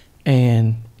list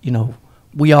and,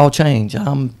 we all change.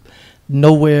 I'm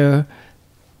anywhere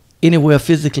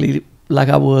physically like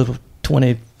I was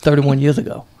 20, 31 years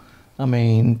ago. I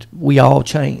mean, we all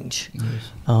change.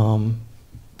 Yes.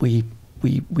 We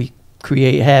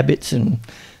create habits and,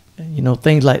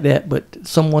 things like that, but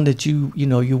someone that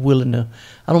you're willing to,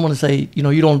 I don't want to say,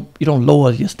 you don't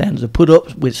lower your standards or put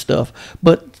up with stuff,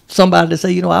 but somebody to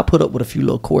say, I put up with a few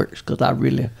little quirks because I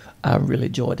really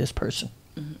enjoy this person.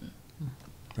 Mm-hmm.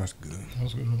 That's good.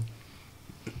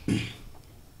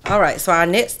 All right, so our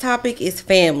next topic is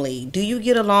family. Do you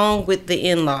get along with the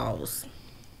in-laws?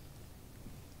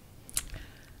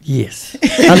 Yes.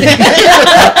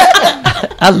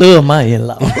 I love my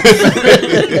in-laws.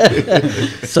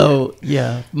 So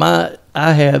yeah,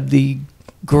 I have the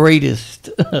greatest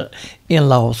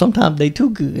in-laws. Sometimes they too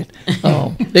good.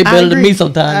 They better than me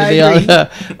sometimes.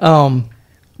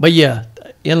 But yeah,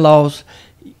 in-laws,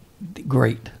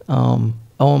 great. On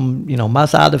my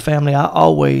side of the family, I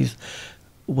always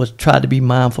was tried to be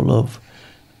mindful of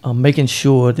making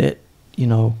sure that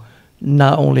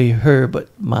not only her but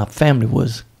my family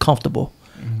was comfortable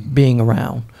being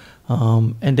around.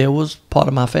 And there was part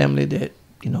of my family that,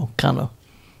 kind of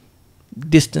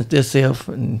distanced themselves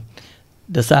and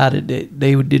decided that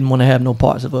they didn't want to have no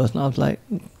parts of us. And I was like,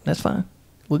 that's fine.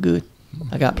 We're good.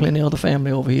 I got plenty of other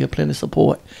family over here, plenty of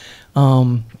support.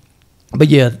 But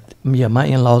yeah, my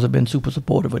in-laws have been super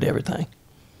supportive with everything.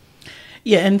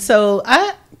 Yeah, and so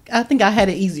I think I had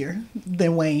it easier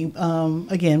than Wayne.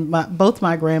 Again, both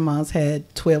my grandmas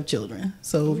had 12 children,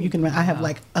 so you can. I have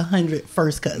like 100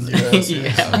 first cousins. Yes.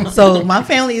 Yeah. So my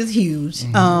family is huge.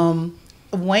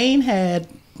 Mm-hmm. Wayne had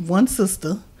one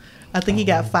sister. I think he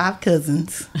got 5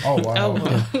 cousins. Oh wow.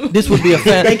 This would be a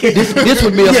family. This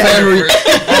would be a family.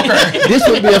 This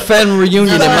would be a family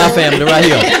reunion in my family right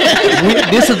here.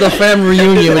 This is a family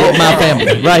reunion in my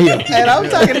family right here. And I'm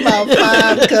talking about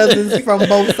 5 cousins from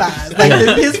both sides. Like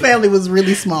his family was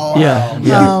really small.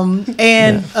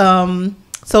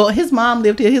 So his mom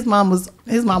lived here. His mom was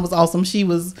awesome. She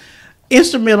was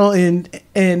instrumental in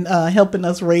helping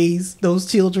us raise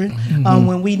those children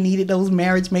when we needed those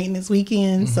marriage maintenance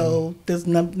weekends. So there's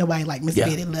nobody like Miss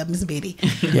Betty. Love Miss Betty.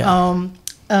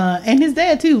 And his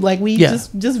dad too. Like we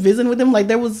just visiting with him. Like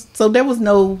there's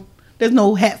no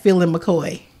Hatfield and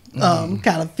McCoy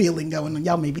kind of feeling going on.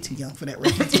 Y'all may be too young for that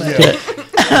reference. But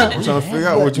I'm trying to figure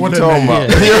out what you were talking about.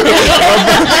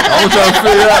 I'm trying to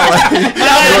figure out.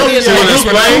 I need an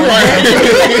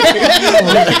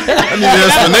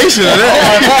explanation of that.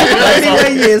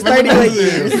 31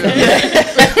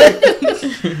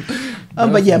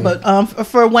 years. But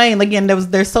for Wayne, again,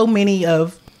 there's so many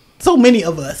of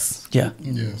us. Yeah.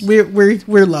 Yes.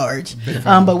 We're large.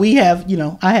 But we have,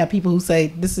 I have people who say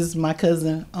this is my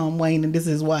cousin Wayne and this is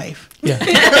his wife. Yeah.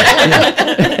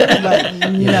 Like,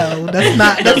 no, that's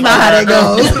not how that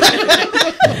goes.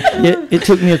 Yeah, it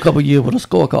took me a couple years with a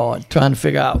scorecard trying to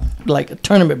figure out like a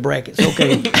tournament brackets.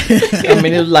 Okay, I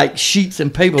mean it was like sheets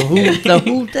and paper. Who's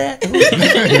that?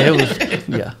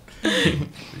 Yeah.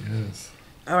 Yes.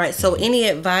 All right. So, any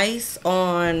advice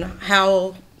on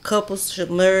how couples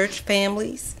should merge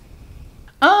families?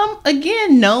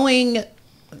 Again, knowing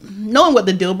what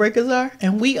the deal breakers are,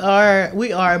 and we are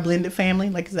a blended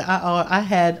family. Like I said, I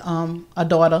had a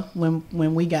daughter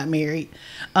when we got married.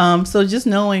 So just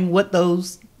knowing what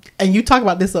those, and you talk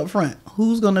about this up front,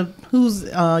 who's gonna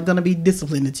be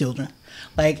disciplining the children.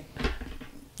 Like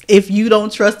if you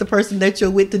don't trust the person that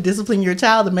you're with to discipline your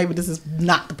child, then maybe this is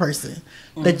not the person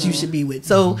that you should be with.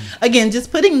 So again,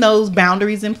 just putting those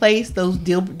boundaries in place, those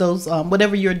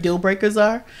whatever your deal breakers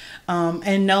are,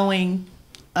 and knowing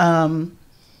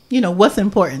what's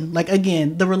important. Like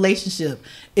again, the relationship,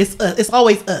 it's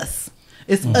always us.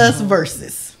 It's us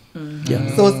versus.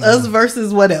 Yeah. So it's us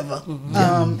versus whatever.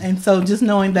 And so just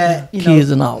knowing that,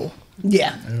 kids and all.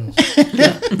 Yeah.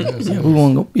 It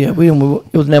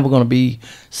was never going to be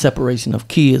separation of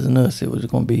kids and us. It was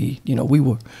going to be, we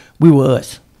were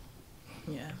us.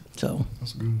 Yeah. So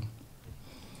That's good.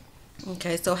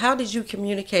 Okay, so how did you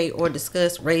communicate or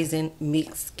discuss raising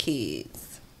mixed kids?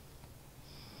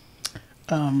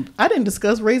 I didn't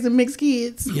discuss raising mixed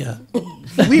kids. yeah.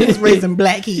 We was raising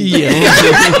black kids. Yeah.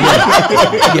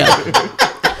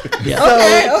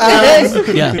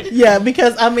 Yeah,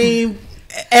 because I mean,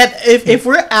 if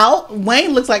we're out,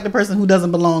 Wayne looks like the person who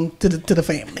doesn't belong to the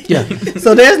family. Yeah.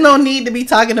 So there's no need to be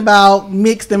talking about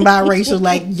mixed and biracial.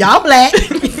 Like y'all black,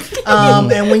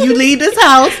 and when you leave this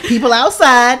house, people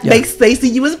outside they see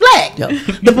you as black. Yeah.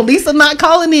 The police are not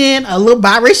calling in a little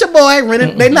biracial boy.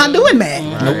 They're not doing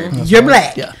that. Nope. You're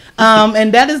black. Yeah.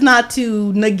 And that is not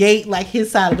to negate like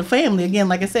his side of the family. Again,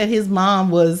 like I said, his mom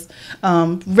was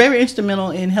very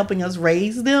instrumental in helping us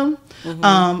raise them.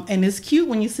 And it's cute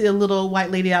when you see a little white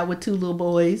lady out with 2 little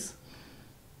boys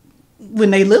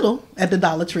when they little at the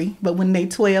Dollar Tree, but when they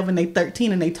 12 and they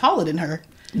 13 and they taller than her,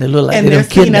 They look like and they're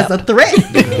seen as kidnapped. a threat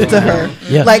to her.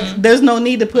 Yeah. Like there's no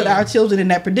need to put our children in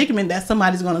that predicament that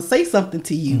somebody's going to say something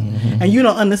to you, and you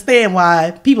don't understand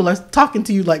why people are talking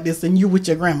to you like this, and you're with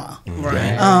your grandma. Right.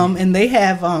 And they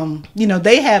have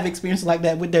they have experiences like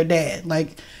that with their dad,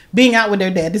 like being out with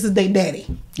their dad. This is their daddy,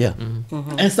 Yeah.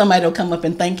 and somebody will come up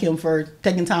and thank him for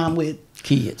taking time with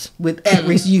Kids.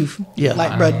 at-risk youth. Yeah.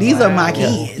 Like, bro, these are my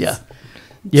kids. Yeah.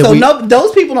 Yeah. So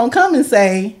those people don't come and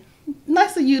say,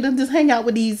 nice of you to just hang out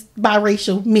with these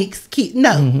biracial mixed kids.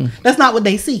 No, that's not what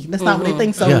they see. That's not what they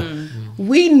think. So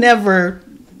we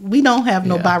don't have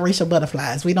no biracial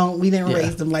butterflies. We didn't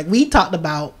raise them. Like we talked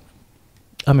about,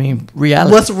 I mean,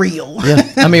 reality. what's real.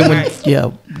 Yeah. I mean,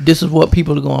 this is what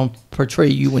people are going to portray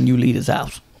you when you leave this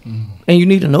house. And you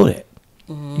need to know that.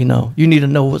 You need to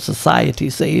know what society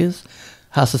says,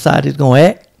 how society's going to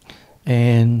act,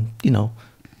 and,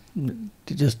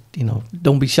 just,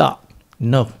 don't be shocked.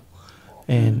 No.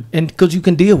 And because you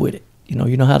can deal with it. You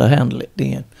know how to handle it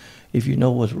then if you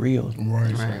know what's real.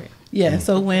 Right. Yeah.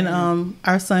 So when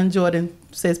our son Jordan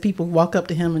says people walk up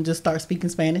to him and just start speaking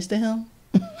Spanish to him,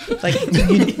 like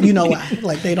you know why?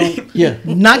 Like they don't. Yeah.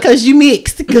 Not because you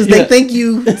mixed, because they think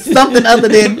you something other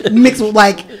than mixed with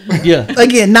like. Yeah.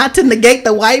 Again, not to negate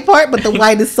the white part, but the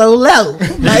white is so low.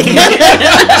 Like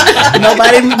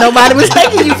nobody was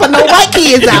taking you for no white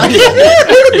kids out here.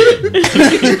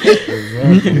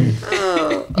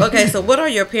 Okay, so what are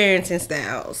your parenting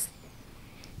styles?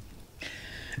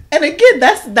 And again,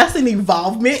 that's an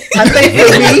involvement, I think, for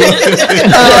me,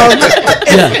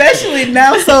 especially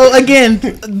now. So again,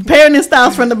 parenting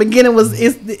styles from the beginning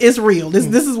it's real.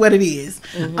 This is what it is.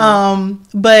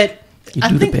 But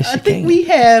I think we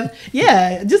have,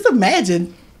 just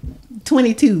imagine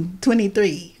 22,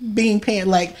 23 being parent.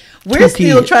 Like, we're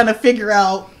still trying to figure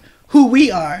out who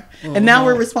we are, and now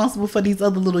we're responsible for these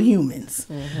other little humans.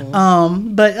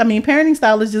 But I mean, parenting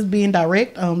style is just being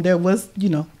direct. There was,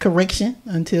 correction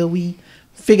until we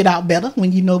figured out better.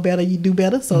 When you know better, you do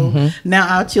better. So now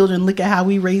our children look at how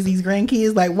we raise these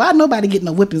grandkids. Like, why nobody getting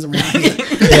no whippings around here? They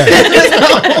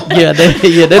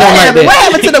don't like that. What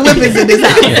happened to the whippings in this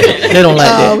house? They don't like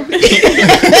that.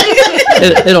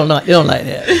 They don't like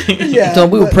that. Yeah, so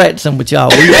we were practicing with y'all.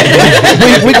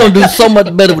 We gonna do so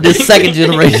much better with this second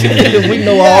generation. We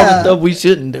know all the stuff we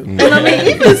shouldn't do. And I mean,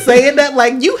 even saying that,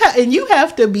 like, you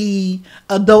have to be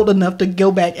adult enough to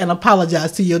go back and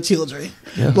apologize to your children,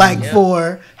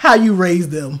 for how you raise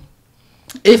them.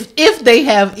 If they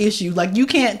have issues, like, you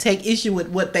can't take issue with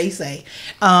what they say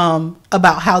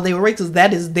about how they were raised, because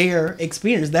that is their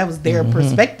experience, that was their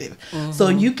perspective. So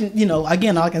you can,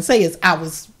 again, all I can say is I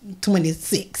was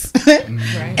 26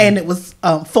 and it was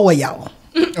 4 y'all.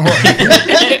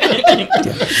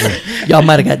 Y'all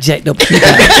might have got jacked up. But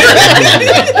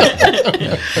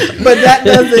that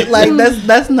doesn't, like,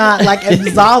 that's not like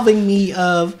absolving me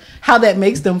of how that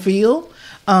makes them feel.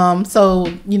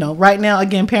 So, right now,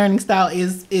 again, parenting style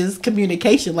is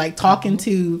communication, like talking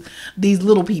to these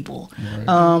little people,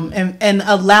 and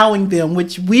allowing them,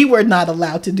 which we were not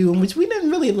allowed to do, and which we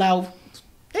didn't really allow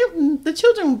the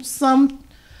children, some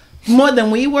more than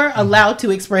we were allowed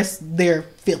to express their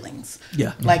feelings.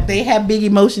 Yeah. Like, they have big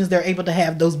emotions. They're able to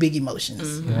have those big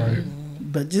emotions. Right.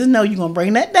 But just know you're gonna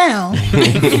bring that down.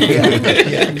 You're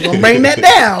gonna bring that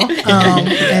down,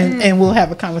 and we'll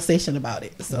have a conversation about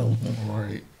it. So,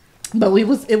 right. But it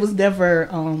was never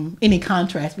any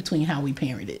contrast between how we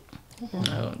parented.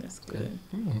 Oh, that's good.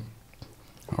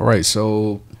 All right.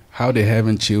 So, how did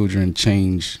having children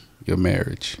change your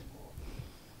marriage?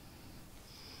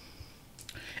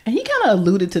 And he kind of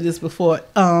alluded to this before.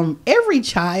 Every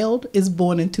child is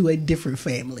born into a different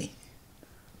family.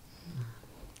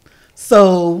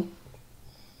 So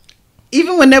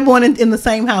even when they're born in the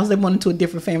same house, they're born into a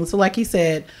different family. So like he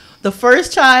said, the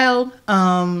first child,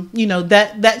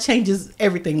 that changes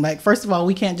everything. Like, first of all,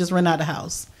 we can't just run out of the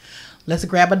house. Let's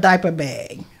grab a diaper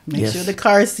bag. Make sure the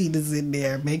car seat is in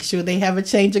there. Make sure they have a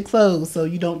change of clothes, so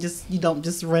you don't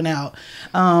just run out.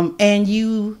 And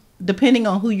you, depending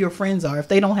on who your friends are, if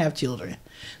they don't have children,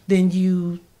 then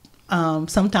you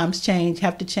sometimes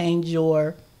have to change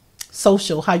your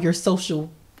social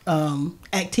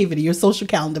activity, your social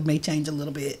calendar may change a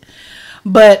little bit.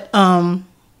 But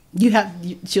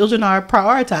children are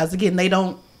prioritized. Again,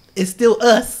 it's still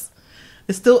us.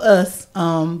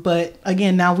 But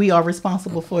again, now we are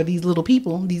responsible for these little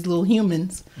people, these little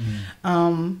humans.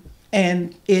 And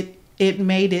it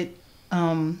made it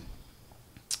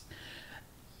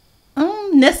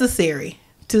necessary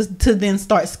to then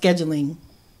start scheduling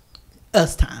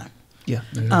us time.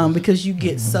 Because you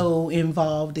get so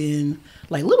involved in,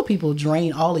 like, little people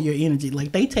drain all of your energy.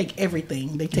 Like, they take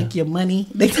everything. They take your money.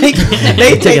 They take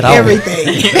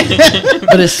everything.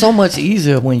 But it's so much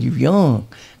easier when you're young.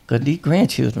 Because these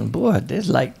grandchildren, boy, there's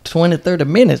like 20, 30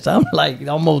 minutes. I'm like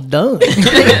almost done.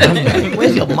 I'm like,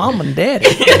 where's your mom and daddy?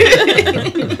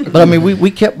 But I mean,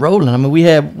 we kept rolling. I mean, we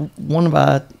had one of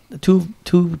our two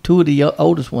of the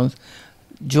oldest ones,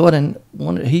 Jordan.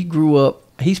 He grew up.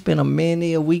 He spent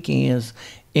many weekends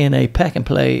in a pack and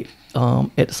play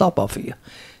at the softball field,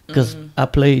 because I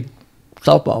played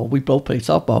softball. We both played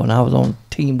softball, and I was on a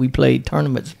team. We played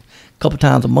tournaments a couple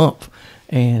times a month,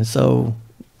 and so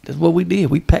that's what we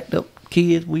did. We packed up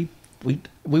kids. We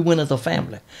went as a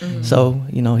family. So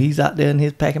he's out there in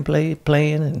his pack and play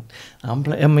playing, and I'm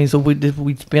playing. I mean, so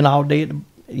we spent all day,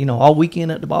 all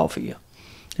weekend at the ball field,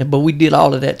 but we did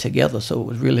all of that together. So it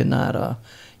was really not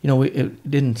it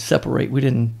didn't separate. We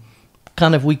didn't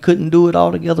if we couldn't do it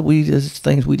all together.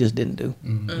 Things we just didn't do.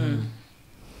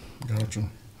 Gotcha.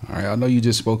 All right. I know you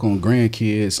just spoke on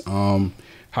grandkids.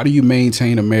 How do you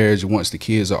maintain a marriage once the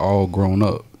kids are all grown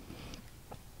up?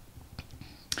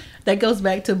 That goes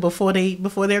back to before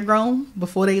they're grown,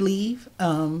 before they leave.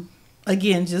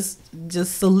 Again, just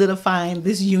solidifying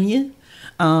this union,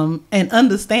 and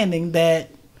understanding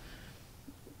that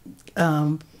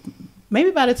maybe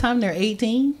by the time they're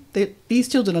 18, these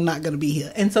children are not going to be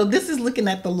here. And so this is looking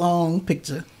at the long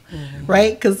picture,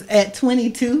 right? Because at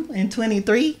 22 and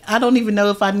 23, I don't even know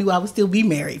if I knew I would still be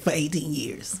married for 18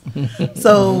 years.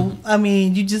 So, I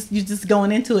mean, you just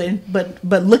going into it. But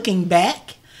looking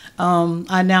back,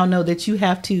 I now know that you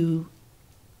have to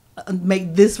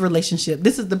make this relationship.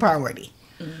 This is the priority.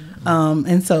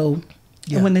 And so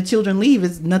when the children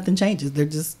leave, nothing changes. They're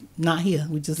just not here.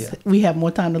 We have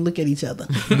more time to look at each other.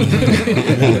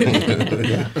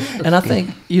 And I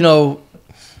think,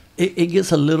 it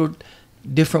gets a little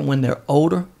different when they're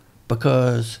older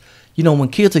because, when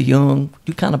kids are young,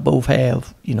 you kind of both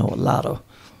have, a lot of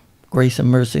grace and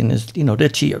mercy and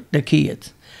they're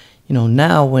kids.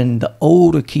 Now when the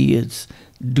older kids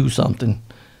do something,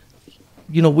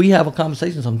 we have a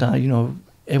conversation sometimes,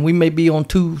 and we may be on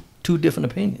two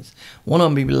different opinions. One of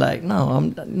them may be like, we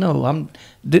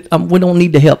don't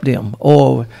need to help them,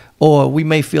 or we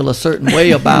may feel a certain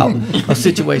way about a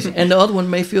situation, and the other one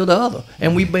may feel the other,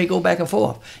 and we may go back and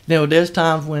forth. There's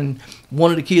times when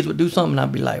one of the kids would do something, and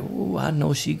I'd be like, "Ooh, I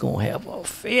know she gonna have a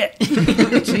fit,"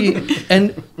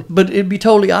 but it'd be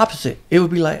totally opposite. It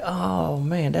would be like, "Oh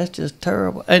man, that's just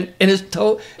terrible," and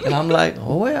I'm like,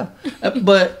 "Oh well,"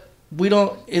 but we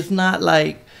don't. It's not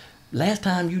like last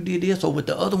time you did this, or with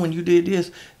the other one you did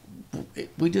this.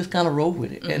 We just kind of roll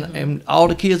with it, and all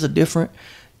the kids are different.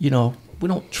 We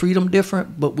don't treat them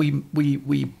different, but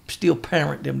we still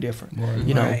parent them different.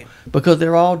 Right. Because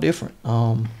they're all different.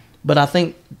 But I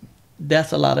think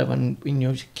that's a lot of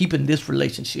keeping this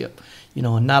relationship,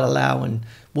 and not allowing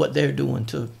what they're doing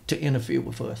to interfere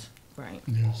with us. Right.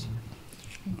 Yes.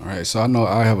 All right. So I know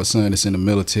I have a son that's in the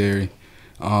military.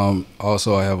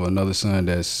 Also, I have another son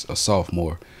that's a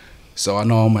sophomore. So I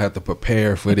know I'm gonna have to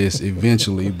prepare for this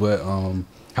eventually, but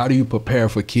how do you prepare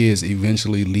for kids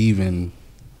eventually leaving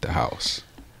the house?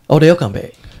 Oh, they'll come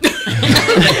back. That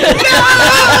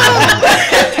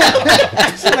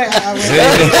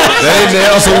ain't the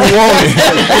answer we wanted.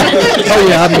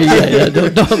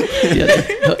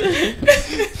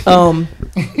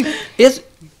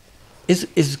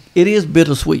 It is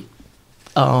bittersweet,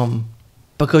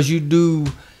 because you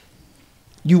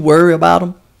worry about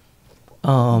them.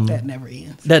 That never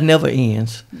ends. That never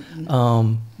ends.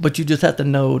 But you just have to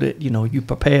know that, you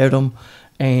prepared them,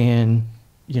 and,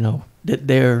 that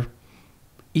they're,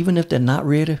 even if they're not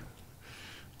ready,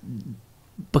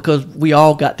 because we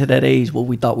all got to that age where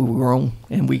we thought we were grown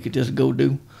and we could just go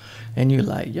do. And you're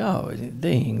like, yo,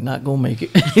 they ain't not going to make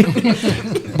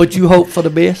it. But you hope for the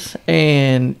best.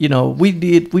 And,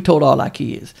 we told all our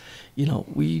kids,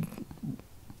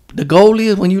 the goal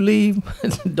is when you leave,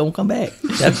 don't come back.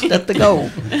 That's the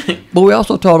goal. But we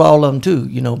also taught all of them too,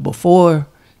 before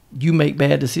you make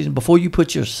bad decisions, before you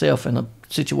put yourself in a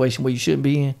situation where you shouldn't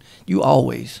be in, you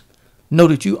always know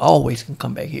that you always can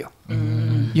come back here.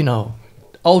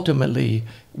 Ultimately,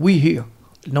 we here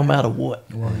no matter what.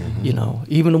 Right.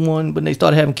 Even the one when they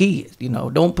started having kids,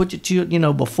 don't put your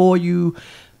children,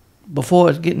 before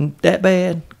it's getting that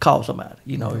bad, call somebody.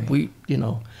 Right.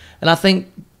 And I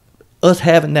think us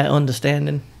having that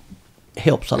understanding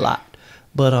helps a lot.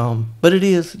 But it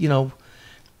is,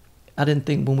 I didn't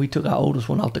think when we took our oldest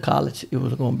one off to college, it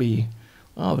was going to be,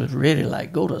 I was ready to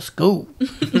go to school.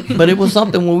 But it was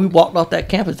something when we walked off that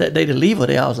campus that day to leave her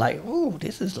there, I was like, ooh,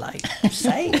 this is safe.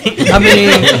 I mean,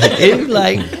 it was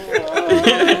like,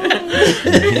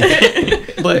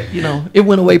 but, it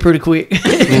went away pretty quick.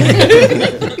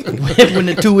 When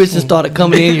the tuition started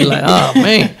coming in, you're like, oh,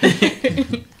 man.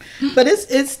 But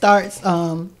it starts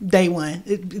day one,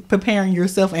 preparing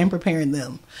yourself and preparing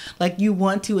them. You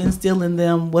want to instill in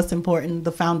them what's important,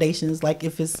 the foundations.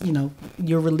 If it's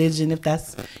your religion, if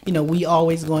that's we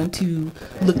always going to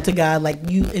look to God.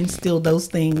 You instill those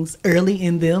things early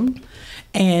in them,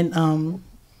 and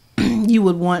you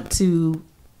would want to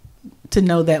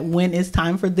know that when it's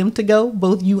time for them to go,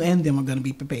 both you and them are going to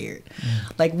be prepared.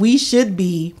 We should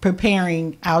be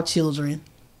preparing our children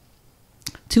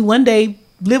to one day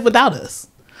live without us.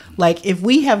 If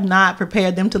we have not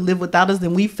prepared them to live without us,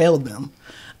 then we failed them.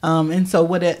 And so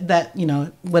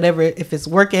whatever, if it's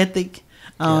work ethic,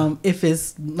 if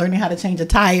it's learning how to change a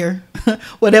tire,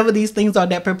 whatever these things are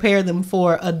that prepare them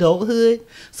for adulthood.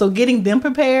 So getting them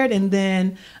prepared, and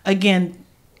then again,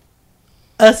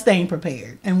 us staying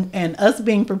prepared, and us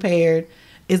being prepared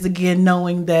is again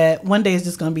knowing that one day it's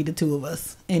just going to be the two of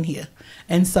us in here.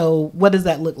 And so what does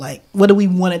that look like? What do we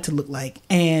want it to look like?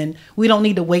 And we don't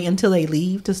need to wait until they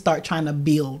leave to start trying to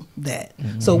build that.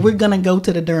 Mm-hmm. So we're going to go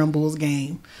to the Durham Bulls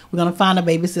game. We're going to find a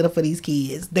babysitter for these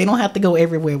kids. They don't have to go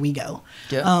everywhere we go.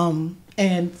 Yeah.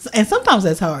 And sometimes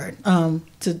that's hard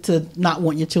to not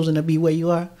want your children to be where you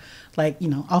are.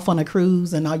 Off on a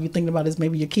cruise and all you're thinking about is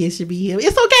maybe your kids should be here.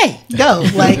 It's okay. Go.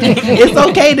 It's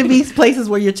okay to be places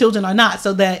where your children are not,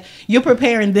 so that you're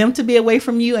preparing them to be away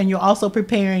from you, and you're also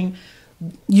preparing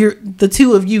the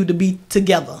two of you to be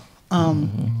together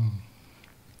more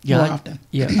often.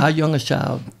 Yeah, our youngest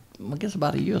child, I guess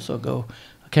about a year or so ago.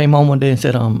 I came home one day and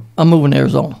said, I'm moving to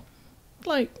Arizona.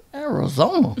 Like,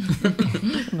 Arizona?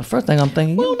 The first thing I'm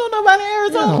thinking, We don't know nobody in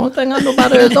Arizona. the only thing I know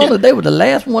about Arizona, they were the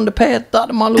last one to pass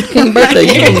Dr. Martin Luther King birthday.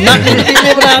 You do not need to be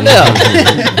living out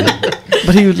there.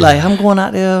 But he was like, I'm going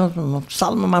out there.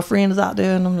 Solomon, my friend, is out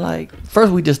there. And I'm like,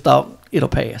 first we just thought it'll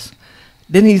pass.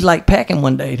 Then he's like packing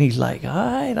one day. And he's like, all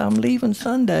right, I'm leaving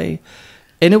Sunday.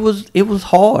 And it was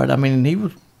hard. I mean, he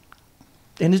was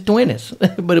in his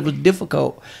 20s. But it was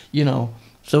difficult, you know.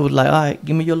 So it was like, all right,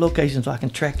 give me your location so I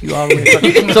can track you all the way.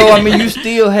 So, I mean, you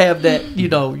still have that, you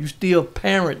know, you still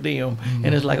parent them.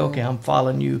 And it's like, okay, I'm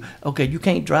following you. Okay, you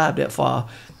can't drive that far.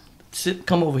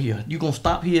 Come over here. You're going to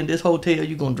stop here in this hotel.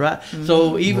 You're going to drive.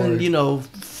 So even, you know,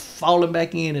 falling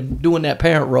back in and doing that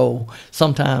parent role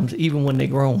sometimes, even when they're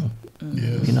grown,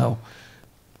 you know.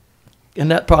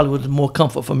 And that probably was more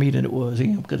comfort for me than it was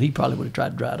him, because he probably would have tried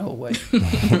to drive the whole way.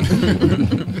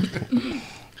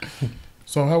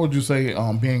 So how would you say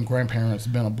being grandparents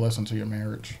been a blessing to your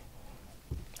marriage?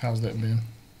 How's that been?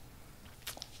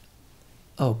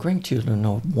 Oh, grandchildren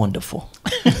are wonderful.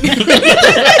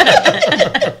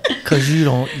 Because you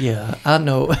don't, I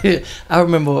know. I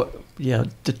remember,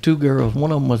 the two girls,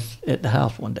 one of them was at the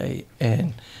house one day,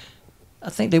 and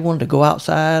I think they wanted to go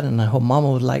outside, and her mama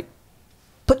was like,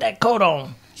 put that coat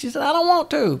on. She said, I don't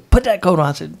want to. Put that coat on.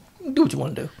 I said, do what you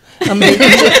want to do. I mean,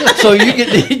 so you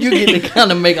get to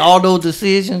kind of make all those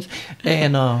decisions,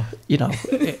 and you know,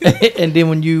 and then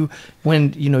when you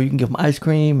can give them ice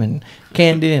cream and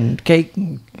candy and cake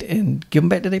and give them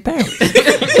back to their parents.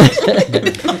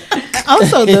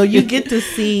 Also, though, you get to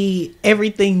see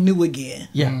everything new again.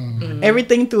 Yeah. Mm-hmm.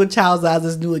 Everything through a child's eyes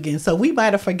is new again. So we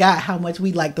might have forgot how much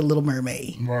we liked The Little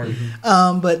Mermaid. Right.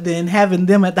 But then having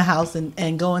them at the house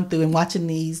and going through and watching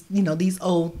these, these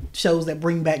old shows that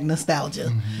bring back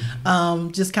nostalgia,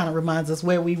 just kind of reminds us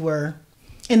where we were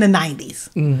in the 90s.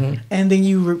 Mm-hmm. And then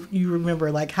you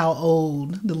remember like how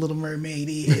old The Little Mermaid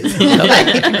is.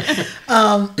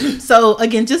 So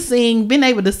again, just being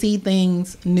able to see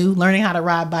things new, learning how to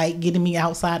ride bike, getting me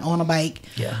outside on a bike,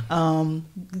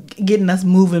 getting us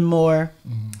moving more.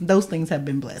 Mm-hmm. Those things have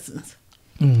been blessings.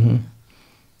 Mm-hmm.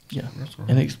 Yeah,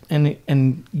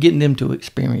 and getting them to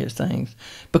experience things,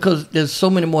 because there's so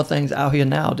many more things out here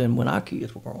now than when our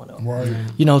kids were growing up.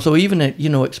 Right. So even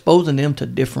exposing them to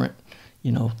different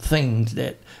things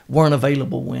that weren't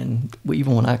available when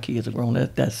our kids are grown.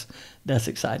 That's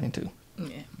exciting too.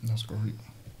 Yeah, that's great.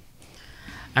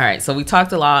 All right, so we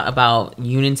talked a lot about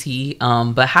unity,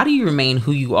 but how do you remain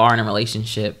who you are in a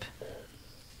relationship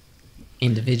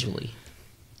individually?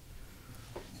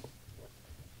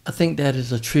 I think that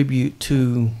is a tribute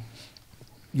to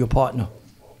your partner,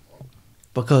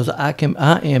 because I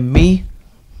am me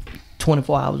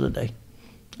 24 hours a day.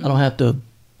 I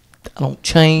don't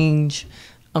change.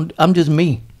 I'm just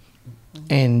me,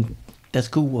 and that's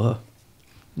cool with her.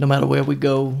 No matter where we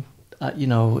go, I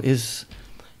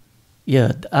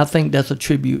think that's a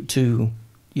tribute to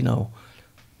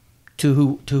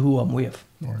who I'm with.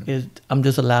 Right. I'm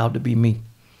just allowed to be me.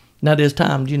 Now there's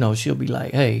times she'll be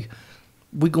like, "Hey,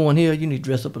 we going here. You need to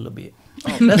dress up a little bit."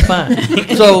 Oh, that's fine.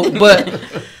 So,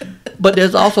 but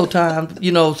there's also times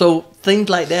so things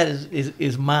like that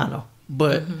is minor,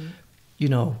 but.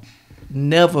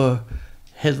 Never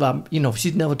has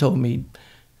she's never told me,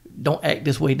 don't act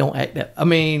this way, don't act that. I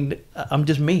mean, I'm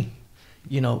just me,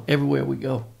 everywhere we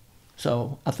go.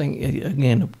 So I think,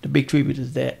 again, the big tribute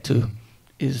is that too,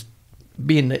 is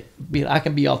being I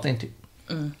can be authentic.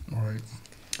 All right.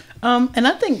 And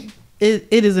I think it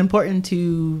is important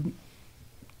to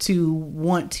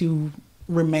want to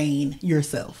remain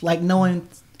yourself. Like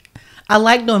I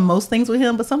like doing most things with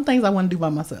him, but some things I want to do by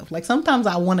myself. Like sometimes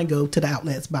I want to go to the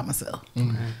outlets by myself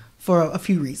for a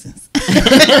few reasons.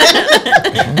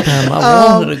 Sometimes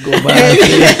I wanted to go by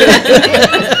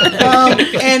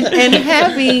and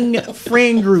having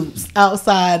friend groups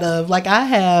outside of, like, I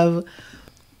have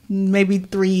maybe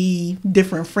 3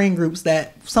 different friend groups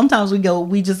that sometimes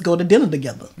we just go to dinner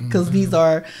together, because these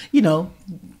are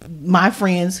my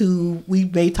friends who we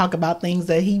may talk about things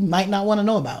that he might not want to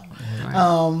know about.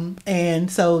 Right. And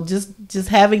so just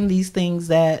having these things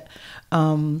that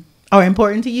are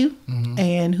important to you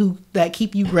and that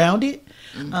keep you grounded.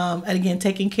 And again,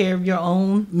 taking care of your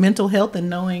own mental health and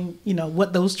knowing,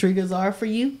 what those triggers are for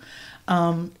you.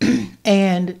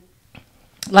 And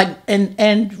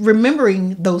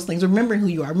remembering those things, remembering who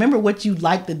you are, remember what you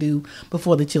liked to do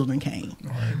before the children came.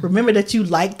 Right. Remember that you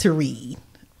like to read.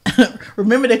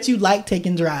 remember that you like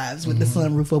taking drives with the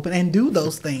sunroof open and do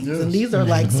those things. Yes. And these are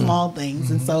like small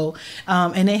things. And so,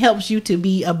 and it helps you to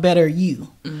be a better you.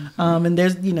 And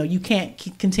there's, you can't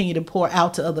continue to pour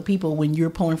out to other people when you're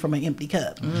pouring from an empty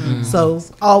cup. So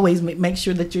always make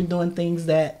sure that you're doing things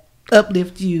that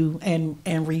uplift you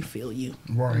and refill you.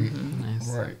 Right. Nice.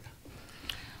 Right.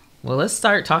 Well, let's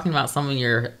start talking about some of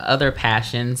your other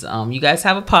passions. You guys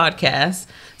have a podcast.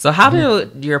 So how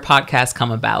did your podcast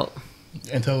come about?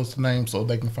 And tell us the name so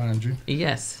they can find you.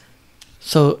 Yes.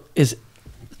 So the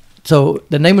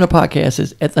name of the podcast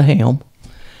is At the Helm.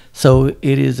 So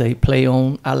it is a play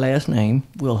on our last name,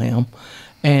 Wilhelm.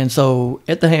 And so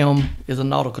At the Helm is a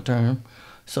nautical term.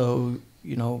 So,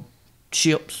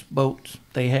 ships, boats,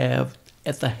 they have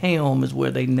at the helm is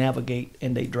where they navigate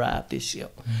and they drive this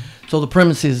ship. So the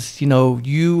premise is,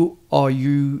 you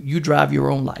drive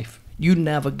your own life. You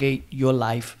navigate your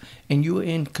life and you're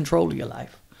in control of your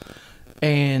life.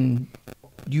 And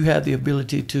you have the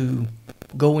ability to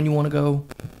go when you want to go,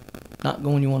 not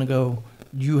go when you want to go.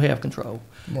 You have control.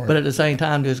 Right. But at the same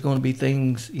time, there's going to be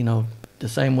things, the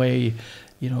same way,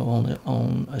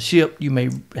 on a ship, you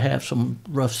may have some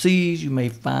rough seas, you may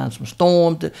find some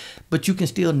storms, but you can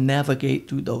still navigate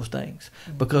through those things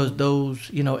because those,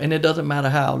 and it doesn't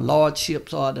matter how large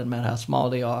ships are, it doesn't matter how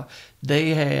small they are, they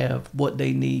have what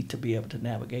they need to be able to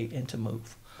navigate and to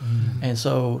move. And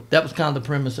so that was kind of the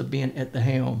premise of being at the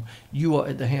helm. You are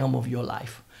at the helm of your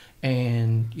life,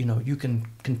 and you can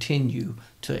continue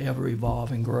to ever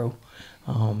evolve and grow.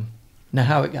 Now,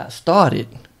 how it got started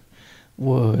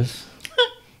was.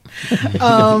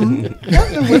 Was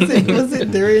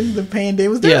it during the pandemic? It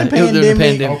was during the pandemic. It was during the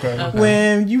pandemic. Okay.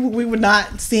 When we were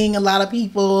not seeing a lot of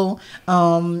people,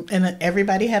 and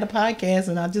everybody had a podcast,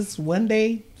 and I just one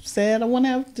day said I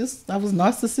was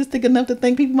narcissistic enough to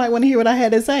think people might want to hear what I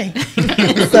had to say.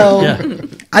 So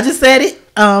I just said it,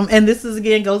 and this is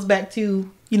again goes back to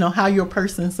how your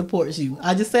person supports you.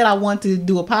 I just said I want to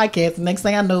do a podcast. The next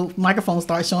thing I know, microphones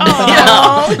start showing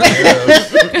up.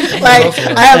 Like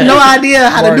I have no idea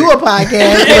how to do a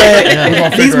podcast,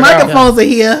 but these microphones are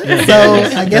here. So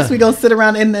I guess we're gonna sit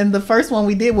around. And the first one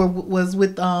we did was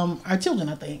with our children,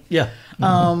 I think. Yeah.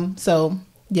 So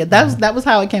yeah, that was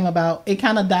how it came about. It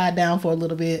kind of died down for a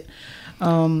little bit,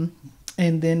 and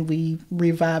then we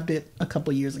revived it a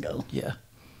couple years ago. Yeah.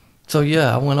 So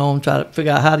I went on try to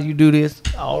figure out how do you do this.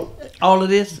 All of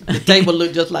this. The table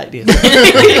looked just like this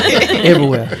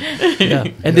everywhere. Yeah.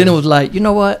 And then it was like, you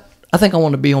know what? I think I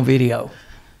want to be on video.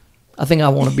 I think I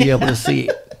want to be able to see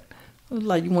it. I was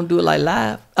like, you want to do it like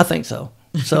live? I think so.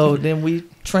 So then we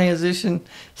transitioned.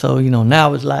 So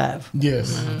now it's live.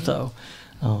 Yes. So,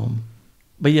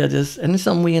 but yeah, and it's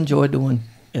something we enjoy doing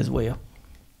as well.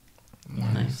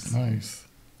 Nice.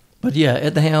 But yeah,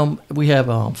 at the helm, we have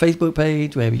a Facebook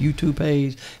page, we have a YouTube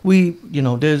page. We,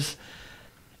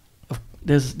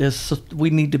 we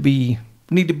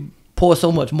need to pour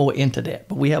so much more into that.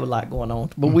 But we have a lot going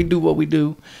on. But we do what we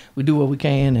do. We do what we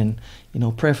can, and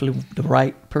preferably the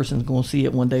right person's going to see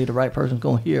it one day. The right person's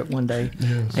going to hear it one day,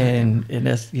 yes. and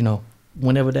that's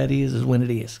whenever that is when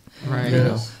it is. Right.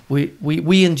 Yes.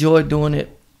 We enjoy doing it,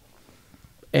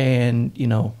 and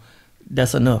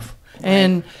that's enough. Right.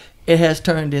 And it has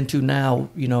turned into now,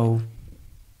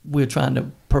 we're trying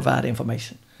to provide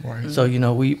information. Right. So,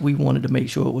 we wanted to make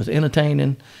sure it was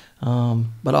entertaining,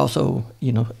 but also,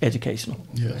 educational.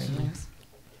 Yes.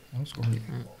 That's great.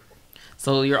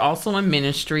 So you're also in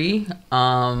ministry.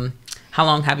 How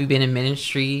long have you been in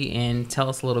ministry? And tell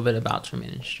us a little bit about your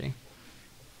ministry.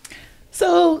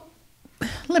 So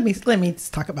let me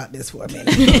talk about this for a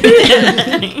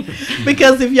minute.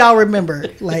 Because if y'all remember,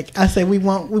 like I said, we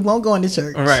won't go into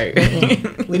church. Right.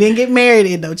 We didn't get married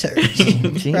in no church.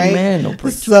 She right? ain't married no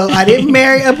preacher. So I didn't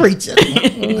marry a preacher.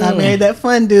 I married that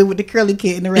fun dude with the curly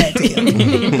kid and the rat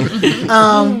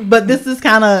tail. But this is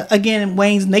kind of, again,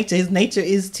 Wayne's nature. His nature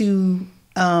is to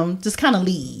just kind of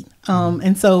lead.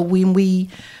 And so when we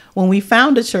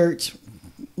found a church,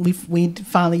 we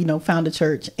finally found a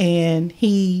church, and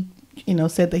he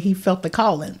said that he felt the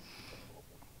calling.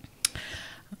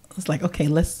 It's like, okay,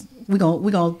 we're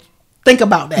gonna think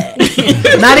about that.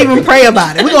 Not even pray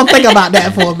about it. We're gonna think about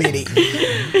that for a minute.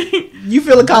 You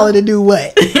feel the calling to do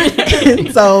what?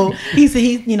 So he said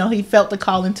he felt the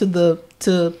calling to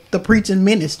the preaching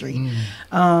ministry.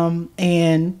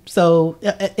 And so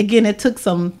again, it took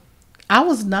some.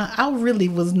 I really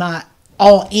was not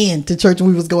all in to church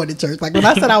when we was going to church. Like when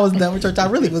I said I was done with church, I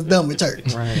really was done with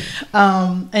church. Right.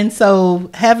 And so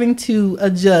having to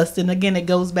adjust, and again, it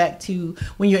goes back to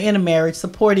when you're in a marriage,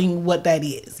 supporting what that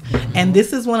is. And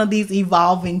this is one of these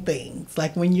evolving things.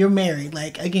 Like when you're married,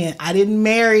 like again, I didn't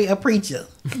marry a preacher,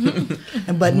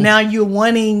 but now you're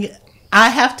wanting, I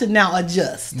have to now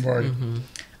adjust. Right.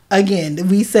 Again,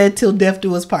 we said till death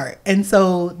do us part. And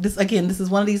so this is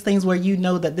one of these things where you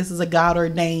know that this is a God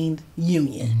ordained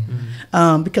union.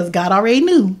 Because God already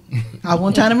knew I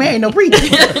wasn't trying to marry no preacher.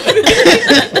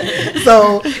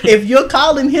 So if you're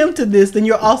calling him to this, then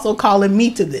you're also calling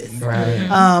me to this. Right.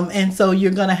 And so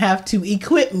you're going to have to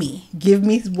equip me, give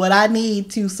me what I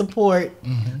need to support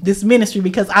this ministry,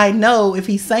 because I know if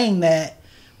he's saying that,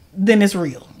 then it's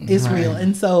real. It's real.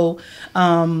 And so,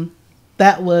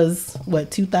 that was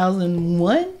what,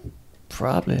 2001?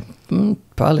 Probably,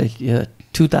 yeah,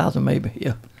 2000 maybe,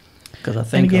 yeah. Because I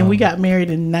think. And again, we got married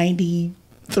in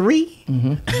 93.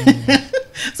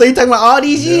 So you're talking about all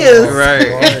these years, Right.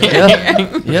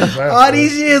 yeah. all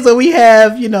these years where we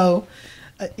have,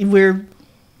 we're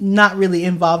not really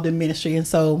involved in ministry, and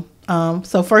so,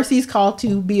 so first he's called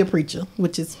to be a preacher,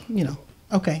 which is,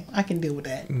 okay, I can deal with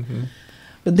that.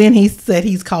 But then he said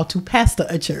he's called to pastor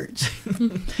a church.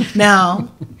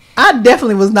 Now, I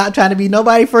definitely was not trying to be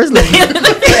nobody first lady.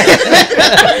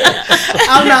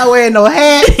 I'm not wearing no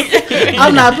hat.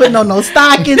 I'm not putting on no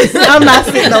stockings. I'm not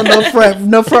sitting on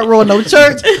no front row of no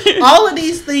church. All of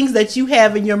these things that you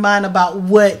have in your mind about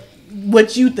what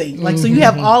you think. Like, so you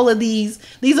have all of these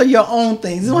are your own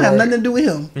things. They don't have nothing to do with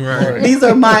him. Right. These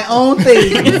are my own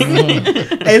things.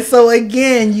 And so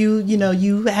again,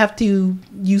 you have to,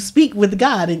 you speak with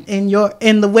God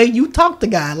in the way you talk to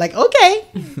God. Like, okay,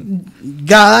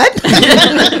 God,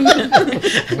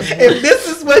 if this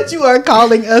is what you are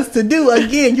calling us to do,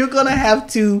 again, you're going to have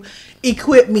to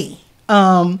equip me.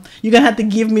 You're gonna have to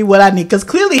give me what I need, because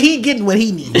clearly he getting what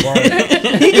he needs.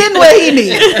 He getting what he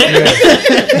needs.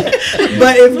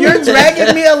 But if you're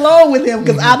dragging me along with him,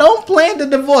 because I don't plan to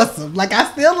divorce him, like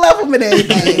I still love him and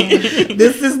everything.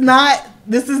 This is not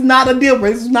a deal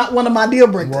breaker. This is not one of my deal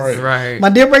breakers. Right. My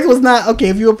deal breaker was not, okay,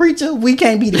 if you're a preacher, we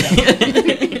can't be together.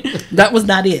 That was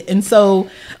not it. And so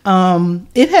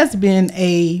it has been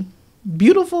a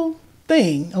beautiful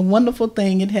thing, a wonderful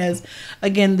thing. It has,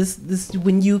 again, this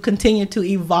when you continue to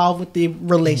evolve with the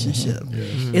relationship.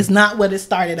 It's not what it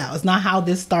started out. It's not how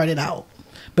this started out,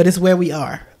 but it's where we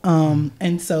are.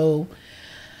 And so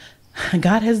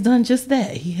God has done just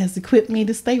that. He has equipped me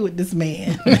to stay with this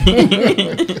man.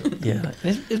 Yeah,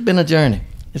 it's been a journey.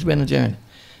 It's been a journey.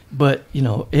 But,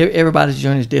 everybody's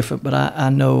journey is different. But I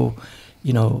know,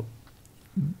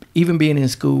 even being in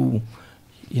school,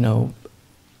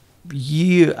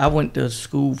 I went to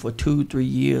school for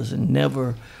 2-3 years and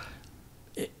never,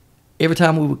 every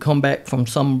time we would come back from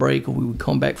summer break or we would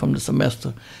come back from the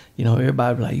semester,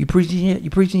 everybody would be like, you preaching yet? You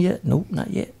preaching yet? Nope, not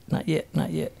yet, not yet,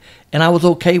 not yet. And I was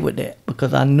okay with that,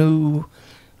 because I knew,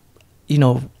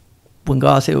 when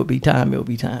God said it would be time, it would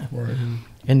be time. Right.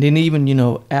 And then even,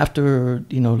 after,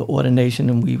 the ordination,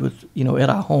 and we was, at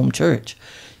our home church,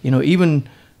 even,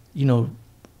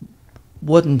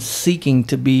 wasn't seeking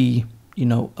to be,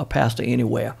 a pastor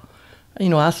anywhere.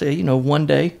 I said, one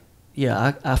day,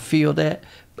 I feel that,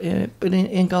 but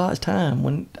in God's time,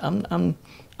 when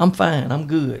I'm fine, I'm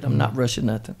good, I'm not rushing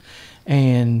nothing,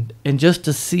 and just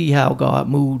to see how God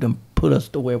moved and put us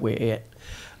to where we're at,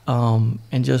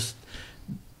 and just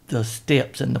the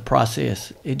steps and the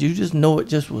process, you just know it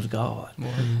just was God.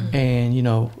 And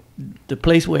the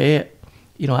place we're at,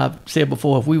 I've said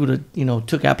before, if we would have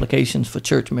took applications for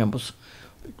church members,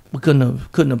 we couldn't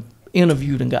have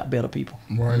interviewed and got better people.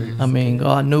 Right. I mean,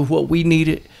 God knew what we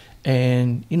needed,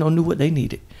 and knew what they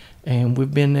needed, and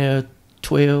we've been there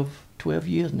 12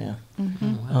 years now.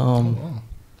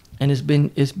 And it's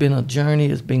been a journey.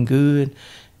 It's been good,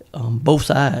 both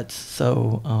sides.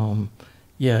 So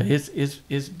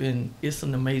it's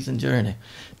an amazing journey,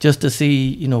 just to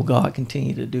see God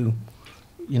continue to do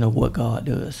what God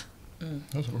does.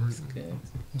 That's good.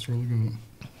 That's really good.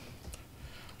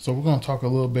 So we're going to talk a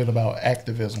little bit about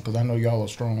activism, because I know y'all are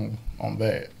strong on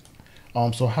that.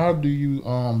 So how do you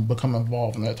become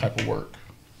involved in that type of work?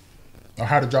 Or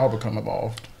how did y'all become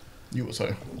involved, you would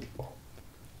say?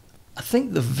 I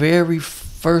think the very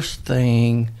first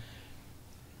thing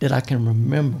that I can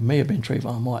remember may have been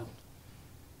Trayvon Martin.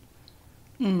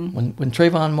 When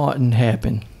Trayvon Martin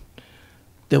happened,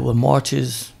 there were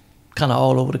marches kind of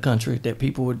all over the country that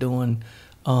people were doing,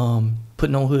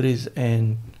 putting on hoodies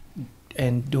and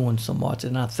doing some marches.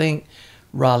 And I think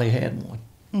Raleigh had one.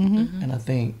 And I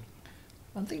think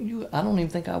you, I don't even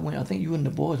think I went. I think you and the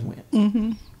boys went.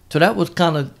 So that was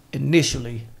kind of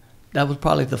initially, that was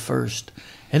probably the first.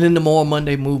 And then the More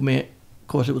Monday movement, of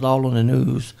course, it was all on the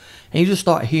news. And you just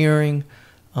start hearing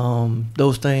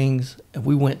those things. And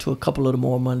we went to a couple of the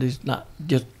More Mondays, not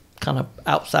just kind of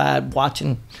outside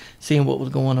watching, seeing what was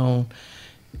going on.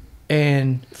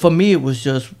 And for me, it was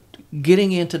just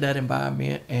getting into that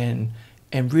environment and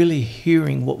really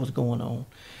hearing what was going on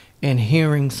and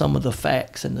hearing some of the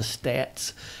facts and the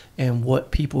stats and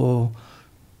what people,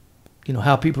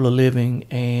 how people are living,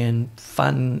 and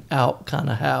finding out kind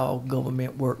of how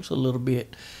government works a little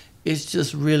bit. It's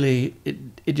just really,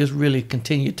 it just really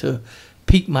continued to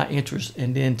pique my interest,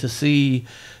 and then to see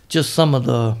just some of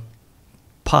the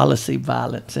policy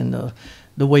violence and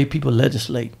the way people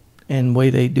legislate and the way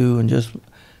they do, and just,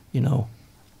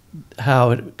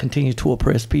 how it continues to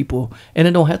oppress people. And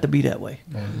it don't have to be that way.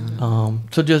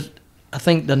 So just, I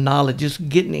think the knowledge, just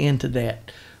getting into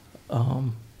that,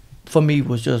 for me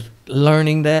was just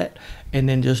learning that, and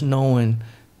then just knowing,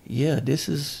 this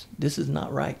is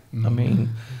not right. I mean,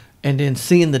 and then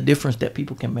seeing the difference that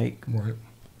people can make. Right.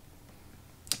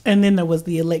 And then there was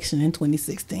the election in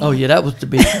 2016. Oh yeah, that was the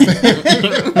big thing.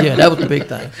 Yeah, that was the big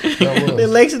thing. The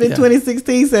election in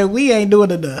 2016 said we ain't doing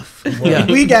enough. Yeah.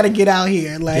 We got to get out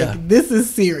here. This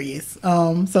is serious.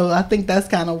 So I think that's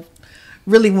kind of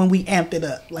really when we amped it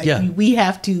up. We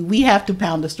have to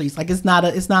pound the streets.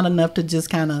 It's not enough to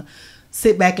just kind of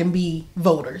sit back and be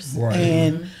voters,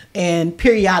 right, and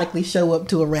periodically show up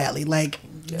to a rally.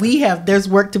 There's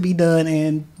work to be done,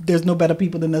 and there's no better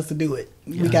people than us to do it.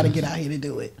 We got to get out here to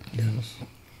do it. Yes.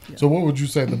 So what would you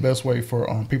say the best way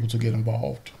for people to get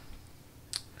involved?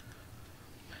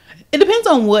 It depends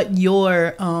on what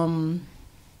your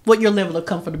level of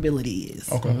comfortability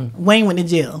is. Okay. Wayne went to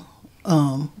jail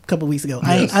a couple weeks ago.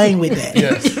 Yes. I ain't with that.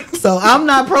 Yes. So I'm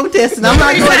not protesting. I'm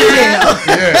not going to jail.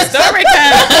 Yes. Story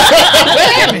time.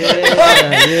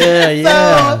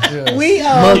 So we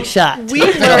mugshot. We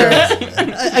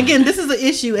were again. This is an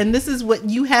issue, and this is what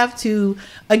you have to.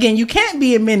 Again, you can't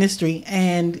be in ministry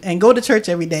and go to church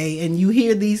every day, and you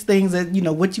hear these things that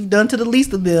what you've done to the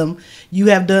least of them, you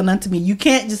have done unto me. You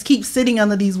can't just keep sitting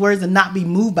under these words and not be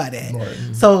moved by that. Right.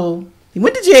 So he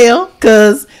went to jail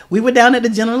because we were down at the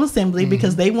General Assembly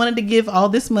because they wanted to give all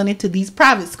this money to these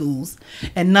private schools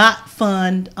and not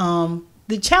fund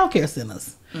the child care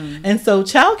centers. And so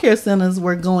child care centers there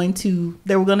were going to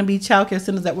be child care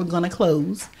centers that were going to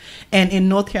close. And in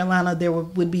North Carolina, there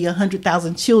would be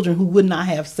 100,000 children who would not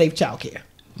have safe child care.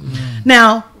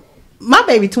 Now, my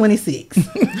baby 26. I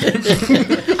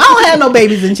don't have no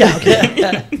babies in child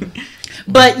care.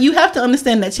 But you have to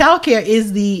understand that childcare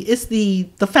is the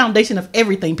foundation of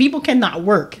everything. People cannot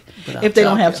work if they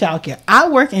don't have childcare. I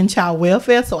work in child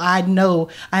welfare, so I know,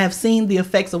 I have seen the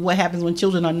effects of what happens when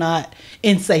children are not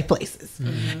in safe places.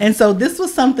 And so this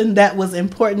was something that was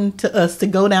important to us to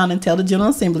go down and tell the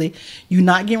General Assembly, you're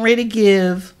not getting ready to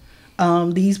give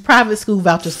these private school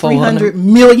vouchers $300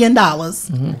 million because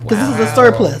this is a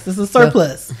surplus. This is a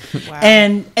surplus. Wow.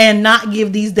 And not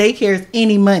give these daycares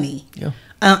any money. Yeah.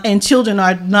 And children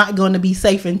are not going to be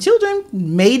safe, and children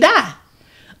may die.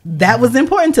 That was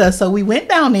important to us. So we went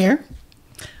down there,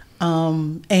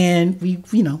 and we,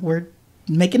 we're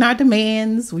making our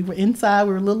demands. We were inside.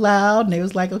 We were a little loud, and they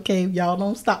was like, "Okay, y'all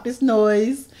don't stop this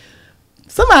noise.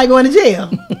 Somebody going to jail."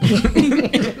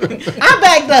 I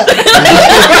backed up.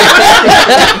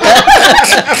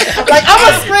 I'm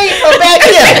a scream from back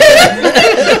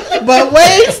here. But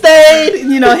Wade stayed,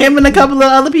 him and a couple of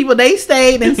other people, they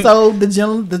stayed. And so the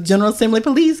General Assembly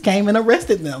police came and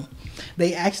arrested them.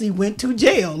 They actually went to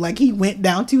jail. He went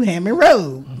down to Hammond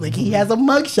Road. He has a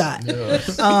mugshot.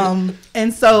 Yes.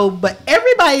 And so, but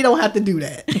everybody don't have to do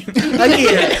that.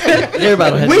 Again,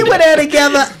 everybody we were there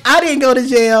together. I didn't go to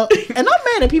jail. And I'm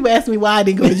mad at people asking me why I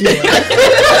didn't go to jail.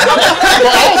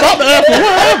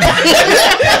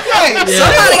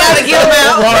 Somebody got to get them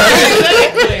out.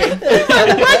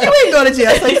 Why you ain't go to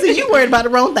jail? So, see, you worried about the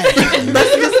wrong thing.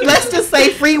 Let's just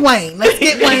say free Wayne. Let's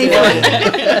get Wayne free.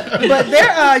 But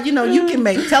there are, you can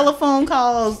make telephone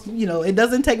calls. It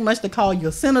doesn't take much to call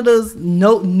your senators.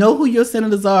 Know who your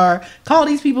senators are. Call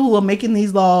these people who are making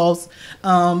these laws.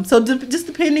 So just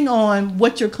depending on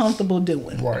what you're comfortable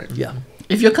doing. Right. Yeah.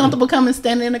 If you're comfortable coming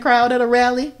standing in a crowd at a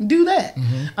rally, do that.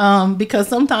 Because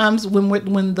sometimes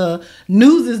when the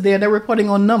news is there, they're reporting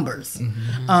on numbers.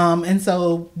 And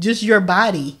so just your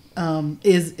body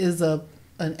is an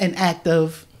act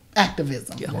of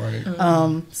activism. Yeah. Right.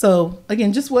 So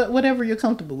again, just whatever you're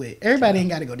comfortable with. Everybody ain't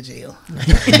got to go to jail. The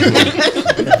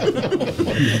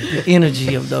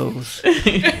energy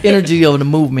of the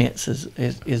movements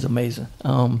is amazing.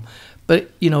 But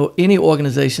any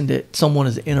organization that someone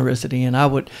is interested in, I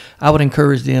would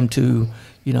encourage them to,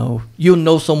 you'll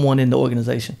know someone in the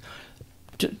organization.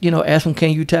 Ask them,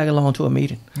 can you tag along to a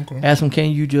meeting? Okay. Ask them,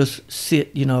 can you just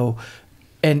sit,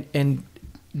 and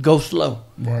go slow.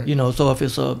 Right. So if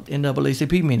it's a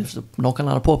NAACP meeting, if it's the North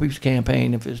Carolina Poor People's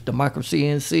Campaign, if it's the Micro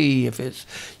CNC, if it's,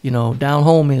 Down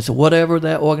Home Ministry, whatever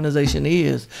that organization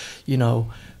is,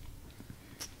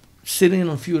 sit in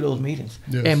on a few of those meetings.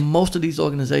 Yes. And most of these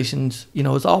organizations,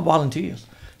 it's all volunteers.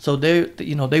 So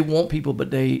they want people,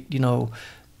 but they,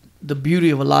 the beauty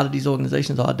of a lot of these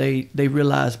organizations are they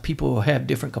realize people have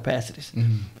different capacities.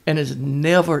 Mm-hmm. And there's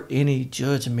never any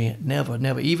judgment, never.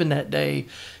 Even that day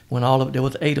when there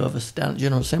was 8 of us down at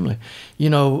General Assembly,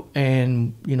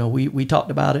 and, we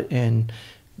talked about it, and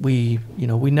we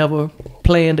never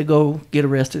planned to go get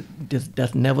arrested.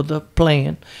 That's never the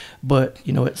plan. But,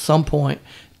 at some point,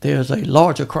 there's a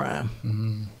larger crime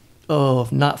mm-hmm.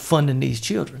 of not funding these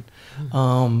children.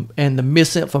 And the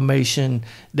misinformation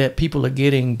that people are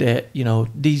getting that,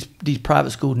 these private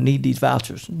schools need these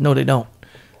vouchers. No, they don't.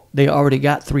 They already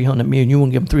got $300 million. You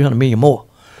want to give them $300 million more.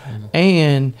 Mm-hmm.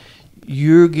 And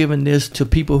you're giving this to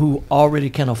people who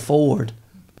already can afford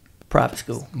private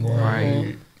school.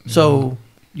 Right. So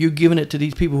you're giving it to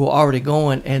these people who are already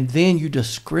going, and then you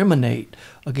discriminate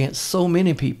against so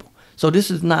many people. So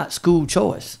this is not school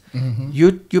choice. Mm-hmm.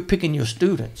 You're picking your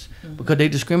students because they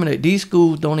discriminate. These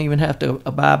schools don't even have to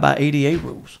abide by ADA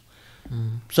rules.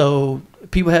 Mm-hmm. So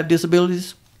people have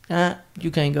disabilities, you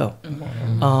can't go.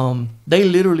 Mm-hmm. They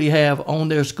literally have on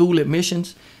their school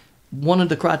admissions, one of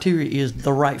the criteria is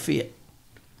the right fit.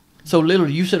 So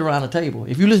literally you sit around a table.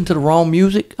 If you listen to the wrong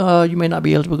music, you may not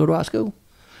be eligible to go to our school.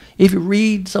 If you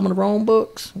read some of the wrong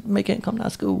books, you may can't come to our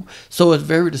school. So it's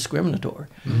very discriminatory.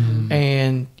 Mm-hmm.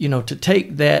 And, to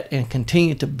take that and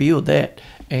continue to build that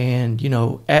and,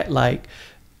 act like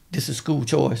this is school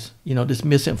choice, this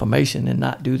misinformation, and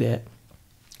not do that.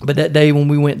 But that day when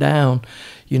we went down,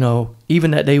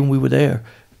 even that day when we were there,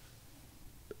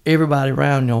 everybody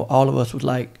around, all of us was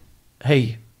like,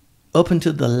 hey, up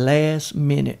until the last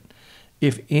minute,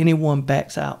 if anyone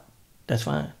backs out, that's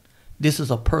fine. This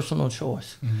is a personal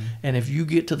choice. Mm-hmm. And if you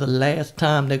get to the last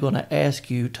time they're going to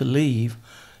ask you to leave,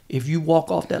 if you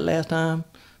walk off that last time,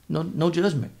 no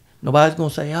judgment. Nobody's going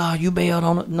to say, you bailed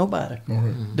on it. Nobody.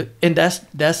 Mm-hmm. And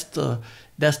that's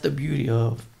the beauty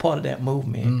of part of that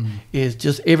movement is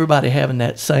just everybody having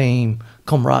that same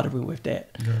camaraderie with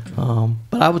that. Gotcha.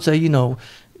 But I would say,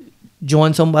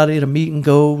 join somebody at a meeting,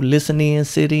 go listen in,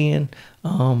 sit in.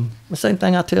 The same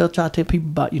thing I try to tell people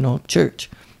about,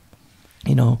 church.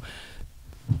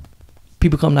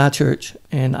 People come to our church,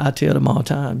 and I tell them all the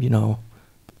time, you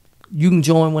can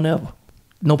join whenever,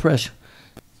 no pressure.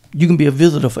 You can be a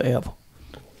visitor forever.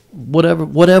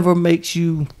 Whatever makes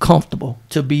you comfortable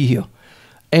to be here.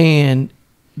 And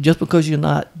just because you're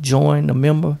not joined a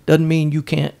member doesn't mean you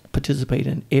can't participate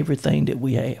in everything that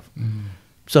we have. Mm-hmm.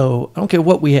 So I don't care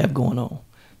what we have going on.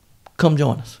 Come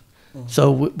join us. Mm-hmm.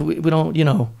 So we don't,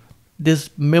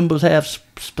 this members have,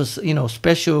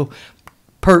 special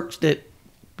perks that,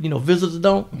 visitors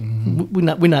don't. Mm-hmm.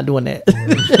 We're not doing that.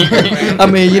 I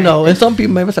mean, and some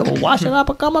people may say, well, why should I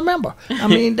become a member? I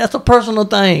mean, that's a personal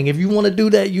thing. If you want to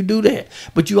do that, you do that.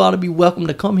 But you ought to be welcome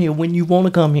to come here when you want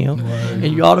to come here. Right.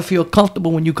 And you ought to feel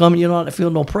comfortable when you come here. You don't ought to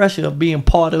feel no pressure of being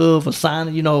part of or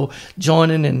signing,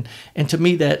 joining. And to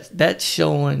me, that's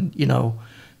showing,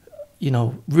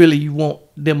 really you want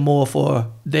them more for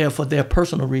their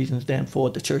personal reasons than for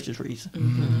the church's reason.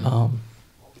 Mm-hmm.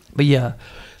 But yeah,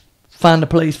 find a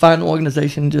place, find an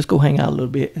organization, and just go hang out a little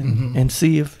bit and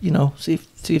see if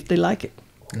see if they like it.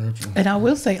 Gotcha. And I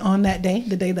will say, on that day,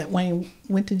 the day that Wayne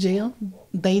went to jail,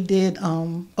 they did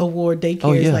award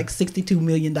daycares like $62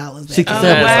 million.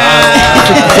 67.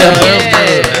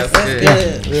 That's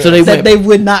good. So they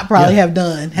would not probably have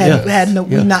done had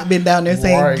not been down there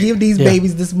saying, give these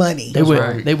babies this money.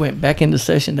 They went back into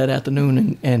session that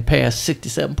afternoon and passed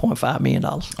 $67.5 million.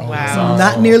 Wow. So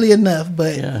not nearly enough,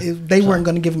 but they weren't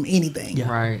going to give them anything.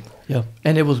 Yeah. Right. Yeah.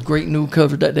 And it was great news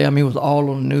coverage that day. I mean, it was all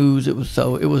on the news.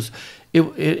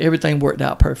 Everything worked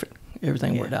out perfect.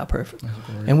 Everything worked out perfect.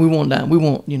 And we want about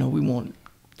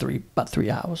 3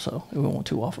 hours, so we won't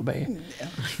too off a bad. Yeah.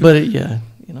 But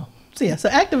So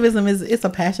activism it's a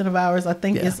passion of ours. I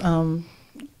think it's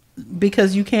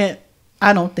because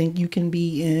I don't think you can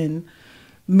be in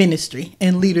ministry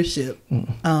and leadership,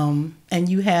 and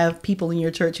you have people in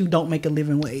your church who don't make a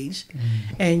living wage,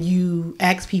 and you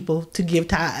ask people to give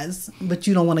tithes, but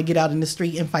you don't want to get out in the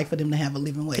street and fight for them to have a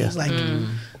living wage. Like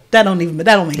that don't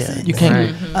make sense. You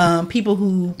can't. People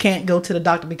who can't go to the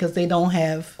doctor because they don't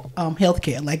have health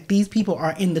care. Like these people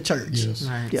are in the church. Yes.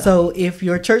 Right. Yeah. So if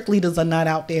your church leaders are not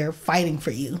out there fighting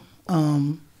for you,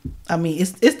 I mean,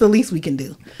 it's the least we can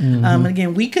do. And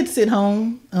again, we could sit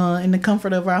home in the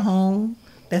comfort of our home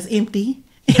that's empty.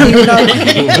 You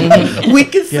know, we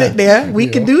could sit there. We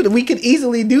could do that. We could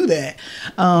easily do that.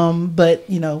 But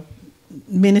you know,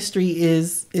 ministry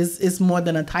is more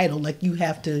than a title. Like you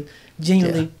have to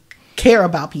genuinely care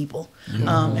about people.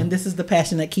 And this is the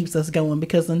passion that keeps us going,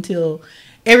 because until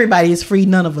everybody is free,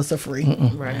 none of us are free.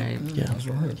 Right. Yeah. That's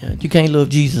right. Yeah. You can't love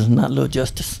Jesus and not love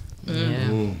justice.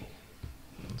 Yeah.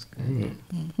 That's good.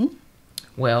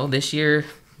 Well, this year,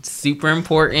 super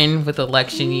important with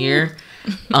election year.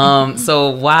 So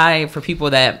why, for people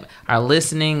that are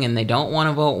listening and they don't want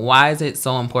to vote, why is it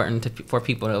so important for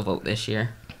people to vote this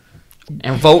year?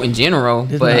 And vote in general,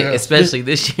 but especially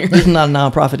this year. This is not a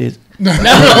nonprofit, is it?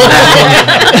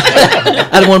 I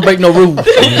didn't want to break no rules. I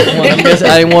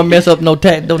didn't want to mess up no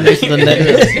tax donations or nothing.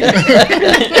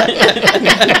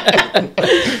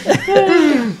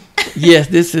 Yes,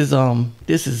 this is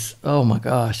oh my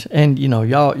gosh. And you know,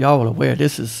 y'all are aware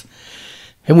this is,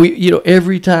 and we, you know,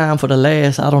 every time for the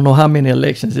last, I don't know how many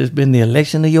elections, it's been the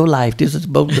election of your life. This is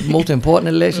both the most important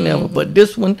election ever. But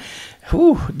this one,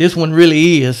 this one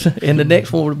really is. And the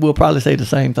next one we'll probably say the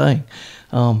same thing.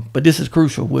 But this is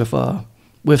crucial with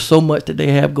so much that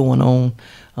they have going on,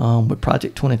 with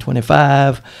Project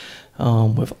 2025,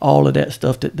 with all of that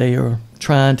stuff that they are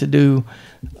trying to do.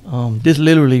 This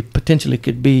literally potentially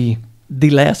could be the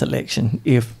last election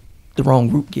if the wrong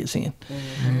group gets in.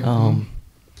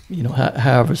 You know,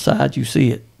 however side you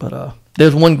see it. But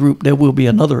there's one group, there will be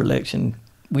another election.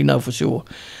 We know for sure.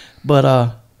 But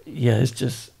yeah, it's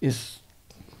just, it's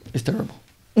terrible.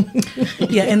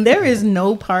 Yeah, and there is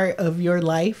no part of your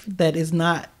life that is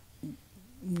not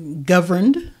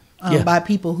governed by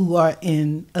people who are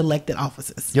in elected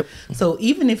offices. Yep. So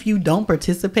even if you don't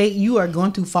participate, you are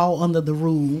going to fall under the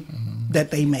rule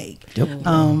that they make. Yep.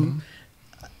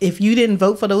 If you didn't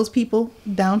vote for those people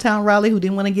downtown Raleigh who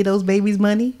didn't want to get those babies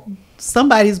money,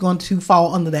 somebody's going to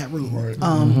fall under that rule. Right.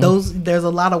 There's a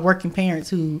lot of working parents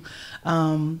who,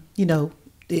 you know,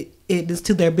 it is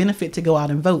to their benefit to go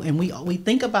out and vote. And we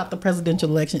think about the presidential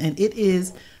election, and it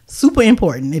is super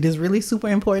important. It is really super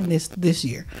important this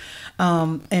year.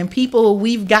 And people,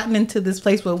 we've gotten into this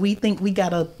place where we think we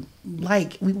gotta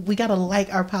like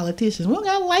our politicians. We don't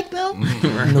gotta like them.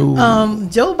 No.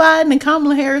 Joe Biden and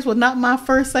Kamala Harris were not my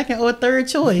first, second, or third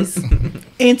choice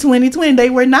in 2020. They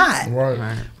were not.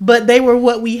 Right. But they were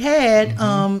what we had,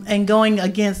 and going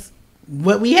against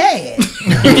what we had.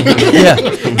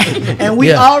 And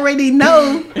we already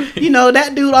know, you know,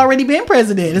 that dude already been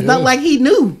president. It's not like he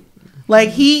knew. Like,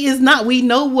 he is not. We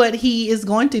know what he is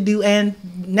going to do, and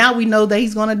now we know that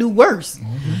he's going to do worse.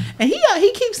 And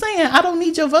he keeps saying, I don't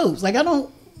need your votes. Like,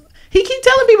 he keeps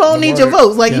telling people I don't need your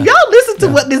votes. Like, y'all listen to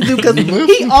what this dude, because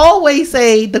he always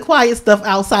say the quiet stuff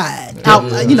outside,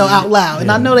 out loud. And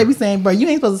I know they be saying, bro, you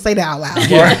ain't supposed to say that out loud.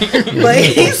 But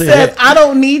he says, I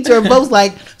don't need your votes.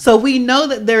 Like, so we know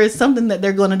that there is something that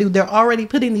they're going to do. They're already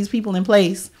putting these people in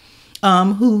place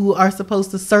who are supposed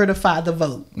to certify the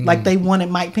vote. Like, they wanted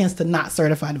Mike Pence to not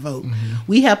certify the vote.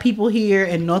 We have people here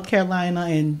in North Carolina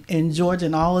and Georgia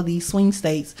and all of these swing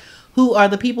states who are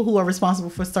the people who are responsible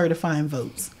for certifying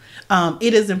votes.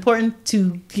 It is important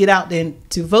to get out and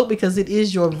to vote, because it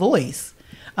is your voice.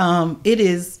 It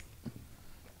is,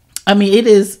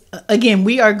 again,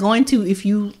 we are going to, if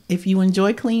you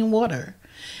enjoy clean water,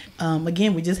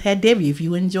 again, we just had Debbie. If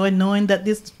you enjoy knowing that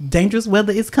this dangerous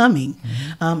weather is coming,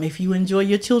 if you enjoy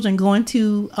your children going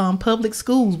to public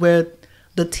schools where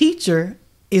the teacher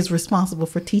is responsible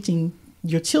for teaching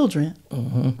your children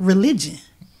religion.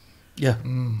 Yeah.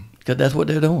 Because that's what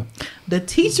they're doing. The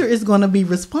teacher is going to be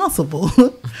responsible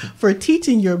for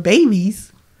teaching your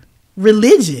babies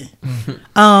religion,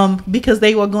 because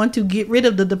they were going to get rid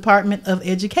of the Department of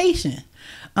Education.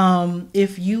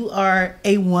 If you are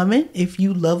a woman, if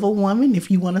you love a woman,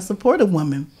 if you want to support a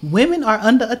woman, women are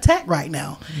under attack right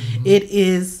now. It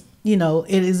is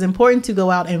important to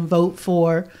go out and vote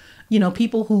for,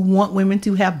 people who want women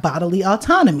to have bodily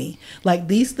autonomy. Like,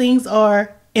 these things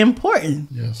are important.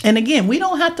 Yes. And again, we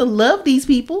don't have to love these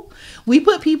people. We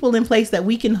put people in place that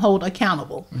we can hold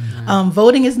accountable.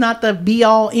 Voting is not the be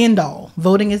all end all.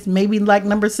 Voting is maybe like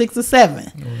number 6 or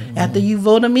 7. After you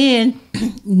vote them in,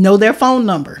 know their phone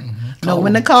number, know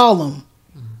when to call them.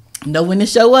 know when to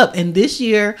show up. And this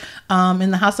year,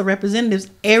 in the House of Representatives,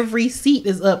 every seat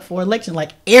is up for election.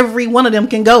 Like every one of them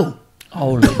can go.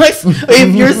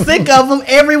 If you're sick of them,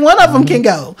 every one of them can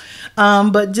go.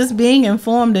 But just being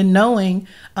informed and knowing,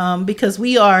 because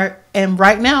we are, and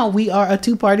right now we are a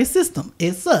two-party system.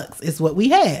 It sucks. It's what we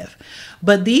have.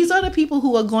 But these are the people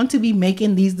who are going to be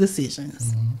making these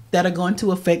decisions that are going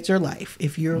to affect your life.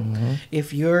 If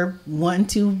you're wanting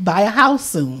to buy a house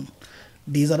soon,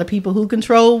 these are the people who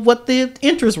control what the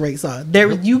interest rates are.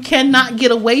 You cannot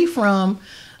get away from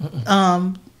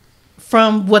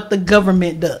what the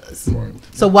government does. Right.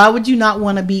 So why would you not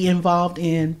want to be involved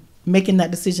in making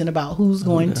that decision about who's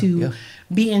going to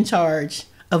be in charge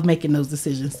of making those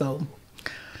decisions? So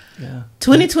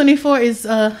 2024 is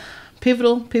a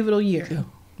pivotal year. Yeah.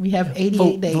 We have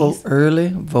 88 days. Vote early,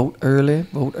 vote early,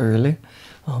 vote early.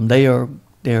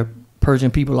 They're purging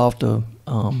people off the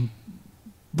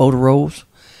voter rolls.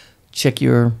 Check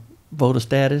your voter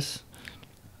status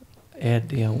at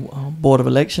the Board of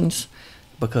Elections,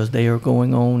 because they are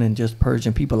going on and just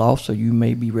purging people off. So you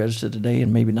may be registered today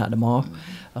and maybe not tomorrow.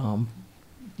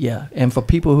 And for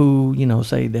people who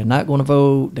say they're not going to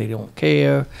vote, they don't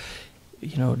care,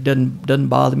 doesn't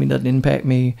bother me, doesn't impact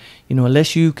me,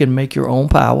 unless you can make your own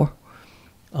power,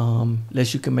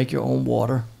 unless you can make your own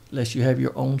water, unless you have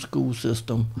your own school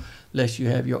system, unless you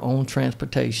have your own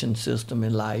transportation system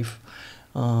in life,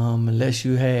 unless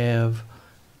you have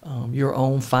your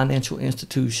own financial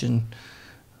institution,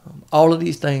 all of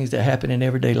these things that happen in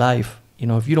everyday life,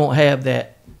 if you don't have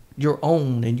that your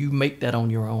own and you make that on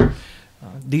your own,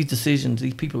 these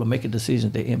people are making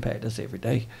decisions that impact us every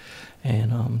day.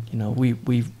 And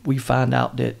we find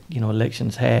out that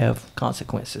elections have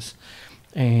consequences,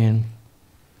 and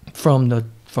from the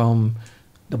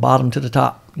bottom to the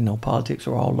top, politics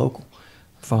are all local,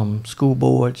 from school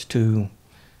boards to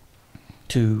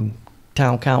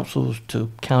town councils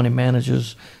to county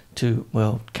managers to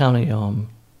county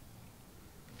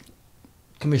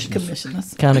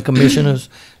commissioners, county commissioners.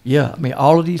 Yeah, I mean,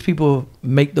 all of these people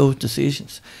make those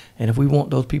decisions, and if we want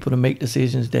those people to make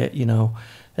decisions that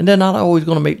and they're not always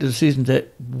going to make the decisions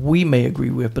that we may agree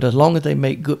with, but as long as they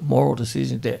make good moral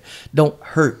decisions that don't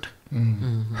hurt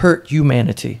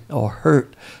humanity or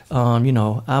hurt,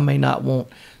 I may not want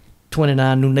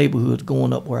 29 new neighborhoods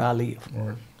going up where I live.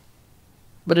 Right.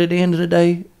 But at the end of the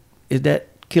day, is that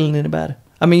killing anybody?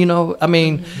 I mean,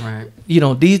 right.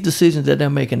 These decisions that they're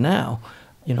making now,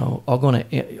 are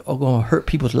gonna hurt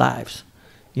people's lives,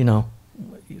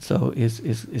 So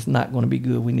it's not going to be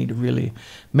good. We need to really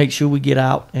make sure we get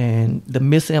out, and the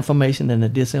misinformation and the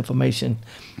disinformation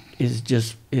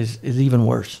is even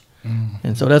worse.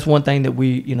 And so that's one thing that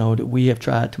we have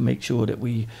tried to make sure that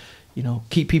we,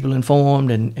 keep people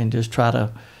informed and just try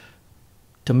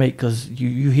to make, because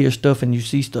you hear stuff and you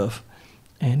see stuff,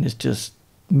 and it's just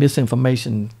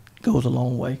misinformation goes a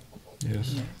long way.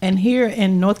 Yes. And here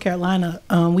in North Carolina,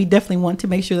 we definitely want to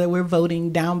make sure that we're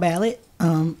voting down ballot.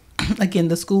 Again,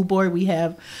 the school board, we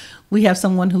have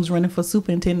someone who's running for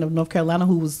superintendent of North Carolina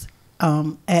who was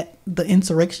at the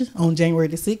insurrection on January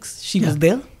the 6th. She was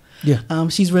there. Yeah.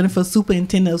 She's running for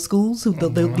superintendent of schools.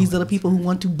 These are the people who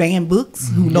want to ban books,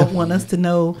 who don't want us to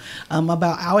know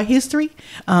about our history.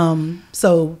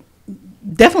 So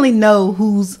definitely know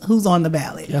who's on the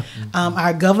ballot. Yeah.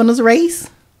 Our governor's race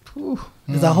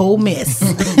is a whole mess.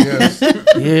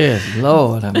 Yes,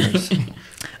 Lord have mercy.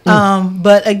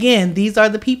 But again, these are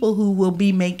the people who will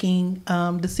be making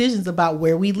decisions about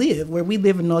where we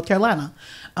live in North Carolina.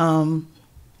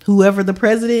 Whoever the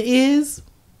president is,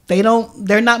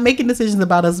 they're not making decisions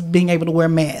about us being able to wear a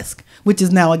mask, which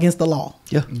is now against the law.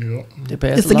 Yeah.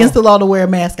 It's against the law to wear a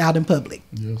mask out in public.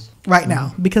 Yes. Right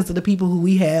now, because of the people who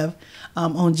we have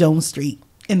on Jones Street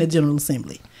in the General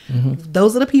Assembly. Mm-hmm.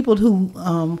 Those are the people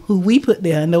who we put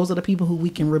there, and those are the people who we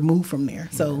can remove from there.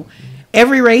 So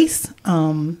every race,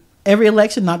 every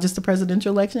election, not just the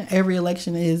presidential election, every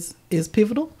election is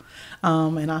pivotal.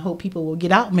 And I hope people will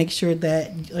get out, make sure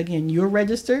that, again, you're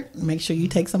registered, make sure you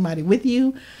take somebody with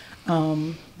you.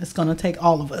 It's going to take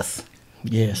all of us.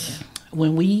 Yes.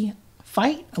 When we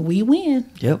fight, we win.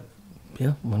 Yep.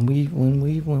 Yeah. When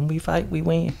we fight, we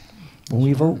win. When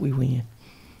we vote, we win.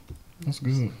 That's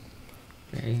good.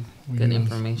 Very good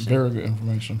information. Very good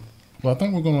information. Well, I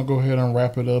think we're going to go ahead and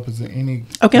wrap it up. Is there any...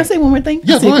 Oh, can I say one more thing?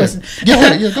 Yeah, go ahead. Go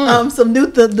ahead. Some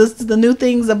the new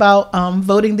things about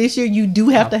voting this year. You do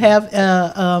have to have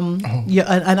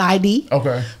an ID.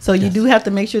 Okay. So you do have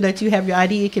to make sure that you have your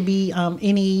ID. It can be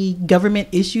any government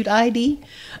issued ID.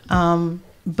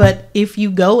 But if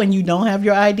you go and you don't have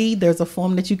your ID, there's a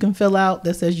form that you can fill out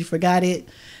that says you forgot it.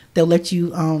 They'll let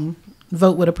you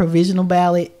vote with a provisional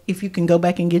ballot. If you can go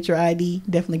back and get your ID,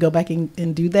 definitely go back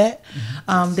and do that.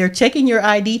 They're checking your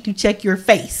ID to check your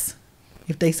face.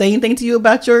 If they say anything to you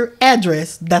about your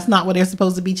address, that's not what they're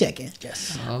supposed to be checking.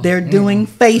 Yes. They're doing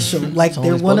facial. Like,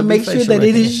 they only want to supposed to be make sure facial that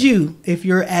it is recognition. you. If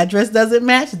your address doesn't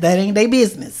match, that ain't their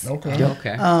business. Okay.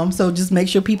 Okay. So just make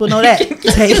sure people know that.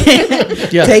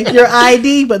 Yeah. Take your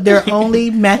ID, but they're only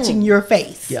matching your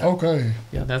face. Yeah. Okay.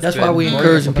 Yeah, That's that's good. why we More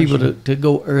encouraging people information. to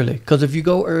go early. Because if you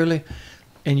go early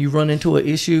and you run into an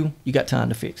issue, you got time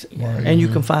to fix it, Right. and you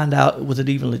can find out, was it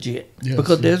even legit? Yes,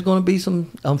 Because yeah. there's going to be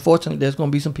some, unfortunately, there's going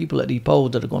to be some people at these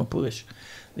polls that are going to push.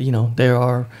 You know, there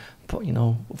are, you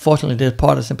know, fortunately, there's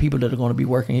partisan people that are going to be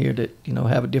working here that, you know,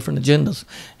 have different agendas,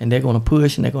 and they're going to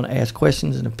push and they're going to ask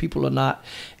questions. And if people are not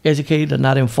educated or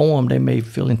not informed, they may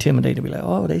feel intimidated, be like,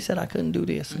 oh, they said I couldn't do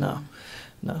this. No,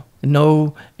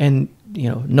 and you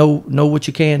know what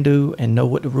you can do and know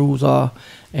what the rules are.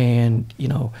 And you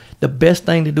know, the best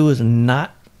thing to do is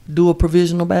not do a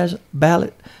provisional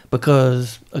ballot,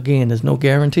 because again, there's no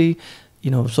guarantee.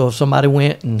 You know, so if somebody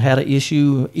went and had an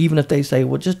issue, even if they say,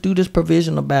 well, just do this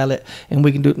provisional ballot and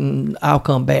we can do it, and I'll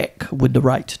come back with the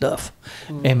right stuff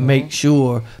and make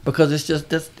sure, because it's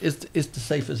just, it's the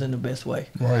safest and the best way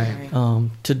Right.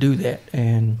 to do that.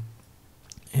 And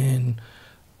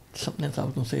something else I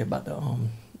was going to say about the,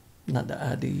 not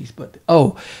the IDs, but,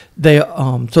 so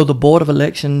the Board of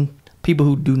Election, people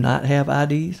who do not have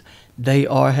IDs, they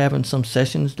are having some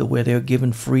sessions to where they're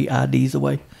giving free IDs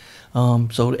away.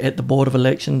 So at the Board of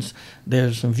Elections,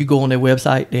 if you go on their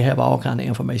website, they have all kind of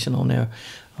information on there.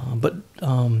 But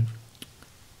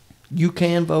You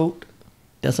Can Vote,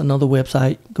 that's another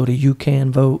website. Go to You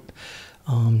Can Vote.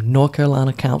 North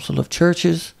Carolina Council of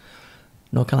Churches,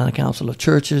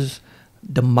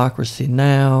 Democracy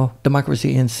Now,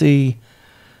 Democracy NC,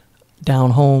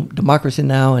 Down Home, Democracy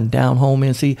Now, and Down Home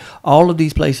NC. All of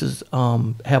these places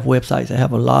have websites that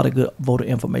have a lot of good voter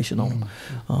information on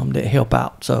them that help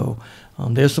out. So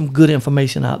there's some good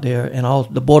information out there, and all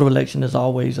the Board of Election is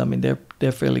always, I mean,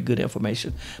 they're fairly good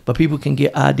information. But people can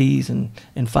get IDs and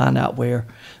find out where.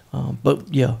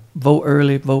 But yeah, vote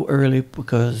early,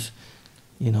 because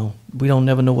you know we don't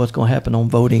never know what's going to happen on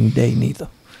voting day neither.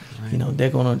 You know,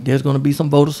 there's gonna be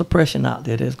some voter suppression out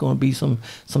there. There's gonna be some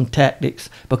tactics,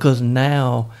 because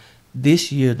now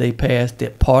this year they passed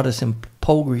that partisan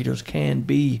poll greeters can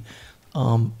be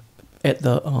at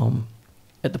the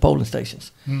polling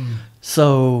stations.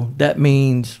 So that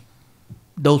means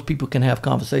those people can have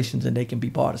conversations and they can be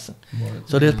partisan. Right.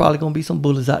 So there's probably going to be some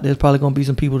bullies out there. There's probably going to be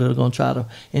some people that are going to try to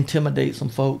intimidate some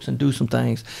folks and do some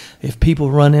things. If people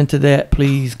run into that,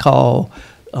 please call.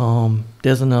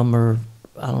 There's a number,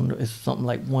 I don't know, it's something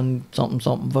like 1 something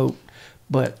vote.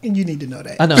 But And you need to know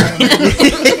that. I know.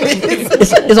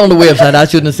 it's on the website. I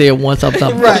shouldn't have said 1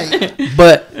 something. Right.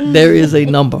 But there is a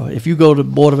number. If you go to the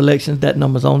Board of Elections, that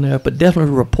number's on there. But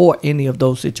definitely report any of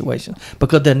those situations,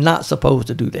 because they're not supposed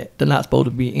to do that. They're not supposed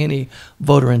to be any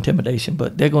voter intimidation,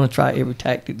 but they're going to try every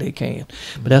tactic they can.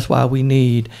 But that's why we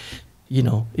need,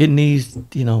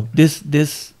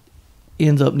 this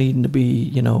ends up needing to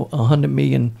be, 100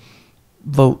 million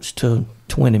votes to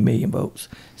 20 million votes.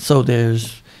 So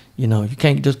there's, you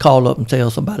can't just call up and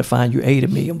tell somebody find you 80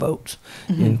 million votes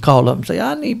and call up and say,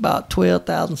 I need about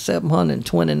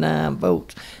 12,729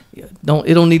 votes. It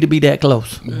don't need to be that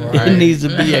close. Right. It needs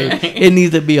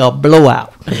to be a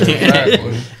blowout.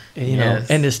 Exactly. Yes.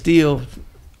 And there still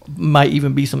might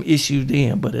even be some issues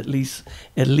then, but at least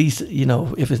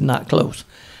if it's not close.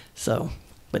 So,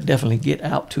 but definitely get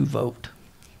out to vote.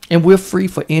 And we're free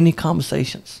for any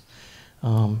conversations.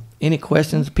 Any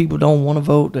questions, people don't want to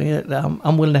vote,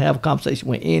 I'm willing to have a conversation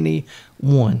with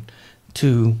anyone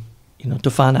to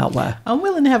find out why. I'm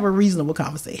willing to have a reasonable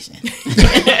conversation.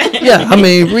 Yeah, I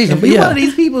mean, reasonable. If you're Yeah. one of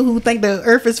these people who think the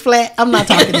earth is flat, I'm not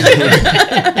talking to you.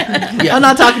 Yeah. I'm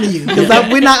not talking to you, because I'm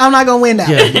not gonna win that.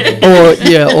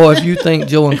 Or if you think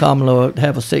Joe and Kamala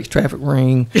have a sex traffic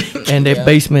ring and their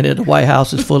basement at the White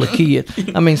House is full of kids.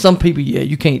 I mean, some people,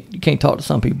 you can't talk to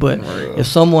some people, but if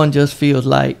someone just feels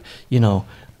like,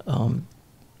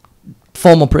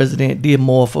 former president did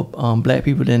more for black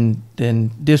people than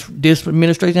this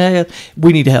administration has,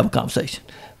 we need to have a conversation,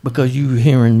 because you're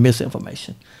hearing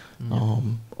misinformation,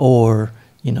 or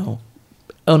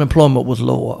unemployment was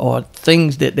lower, or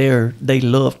things that they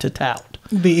love to tout.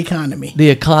 The economy. The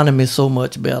economy is so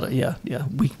much better. Yeah.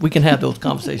 We can have those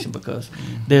conversations because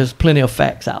there's plenty of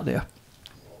facts out there.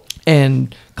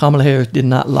 And Kamala Harris did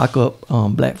not lock up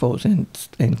black folks in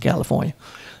California,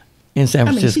 in San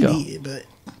Francisco. I mean, she did,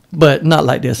 but not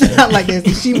like they're saying. not like that.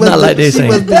 She was Not like they're she saying.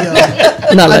 was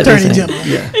the Not like they're attorney saying. general.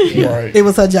 Yeah. Right. It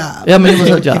was her job. I mean, it was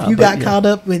her job. If you but got yeah. caught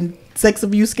up in sex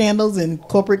abuse scandals and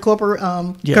corporate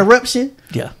Yeah. corruption,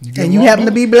 Yeah. and you happen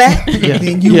to be black,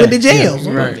 then you went to jail.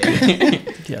 Right.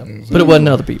 Yeah. But it wasn't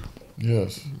other people.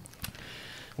 Yes.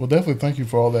 Well, definitely thank you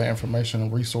for all that information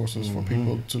and resources for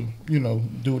people to,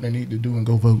 do what they need to do and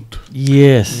go vote.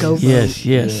 Yes. Go vote. Yes.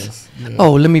 Yes.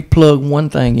 Oh, let me plug one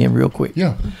thing in real quick.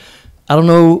 Yeah. I don't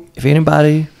know if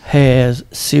anybody has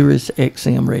Sirius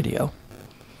XM radio.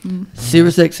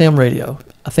 Sirius XM radio.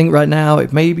 I think right now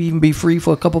it may even be free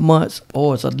for a couple months,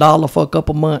 or it's $1 for a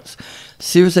couple months.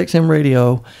 Sirius XM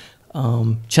radio,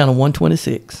 channel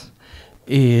 126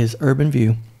 is Urban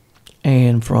View.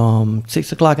 And from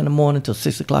 6 o'clock in the morning till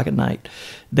 6 o'clock at night,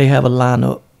 they have a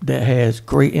lineup that has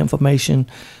great information,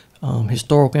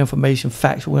 historical information,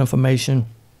 factual information.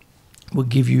 Will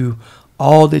give you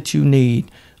all that you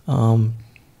need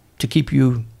to keep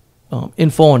you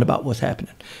informed about what's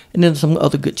happening. And then some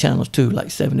other good channels too,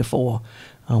 like 74,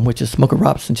 which is Smokey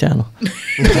Robinson channel.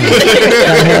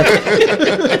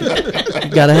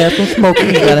 Gotta have some smoking.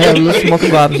 You gotta have a little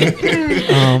Smokey Robinson.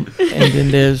 And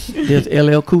then there's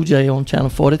LL Cool J on channel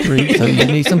 43. So you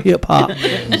need some hip hop.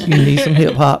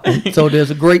 So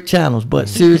there's a great channels, but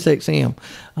Sirius XM,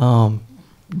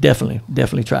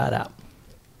 definitely try it out.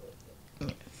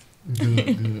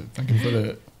 Good. Thank you for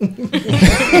that.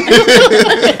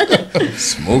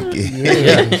 Smoky.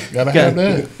 Gotta have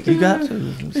that. You got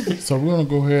to. So we're gonna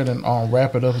go ahead and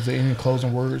wrap it up. Is there any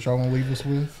closing words y'all wanna leave us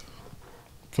with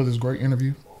for this great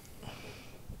interview?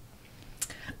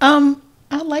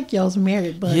 I like y'all's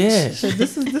married bunch. Yes. So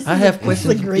this is I have this is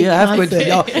questions. a great I have concept. questions,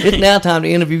 y'all. It's now time to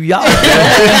interview y'all.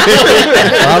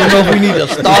 I don't know if we need to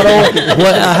start on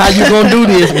how you gonna do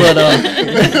this, but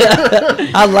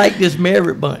I like this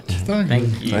married bunch.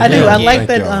 Thank you. I do. I like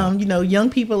Thank that. y'all. Young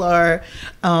people are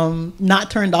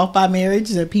not turned off by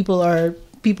marriage. That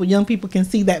young people can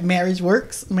see that marriage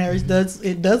works. Marriage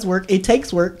does work. It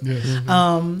takes work, Yes.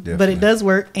 but it does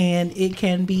work, and it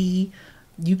can be.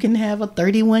 You can have a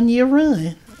 31-year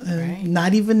run,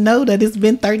 not even know that it's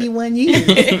been 31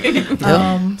 years.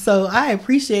 So I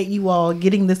appreciate you all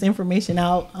getting this information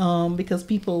out because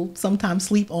people sometimes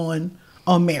sleep on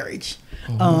marriage.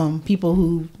 People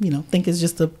who think it's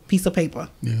just a piece of paper.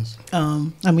 Yes.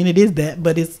 I mean, it is that,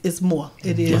 but it's more.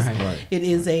 It is. Right. It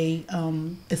is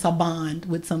it's a bond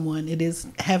with someone. It is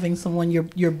having someone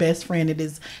your best friend. It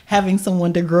is having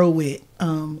someone to grow with.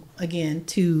 Again,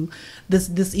 to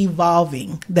this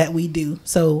evolving that we do.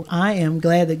 So I am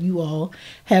glad that you all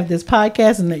have this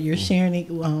podcast and that you're sharing it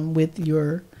with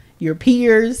your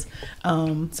peers,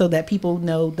 so that people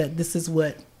know that this is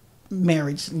what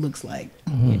marriage looks like.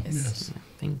 Yes.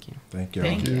 Thank you. Thank y'all.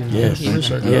 Thank you. Yes.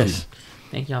 Appreciate that. Yes.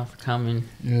 Thank y'all for coming.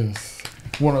 Yes.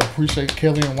 Want to appreciate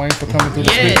Kelli and Wayne for coming through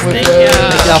this Yes, week with thank us.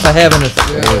 Thank y'all for having us.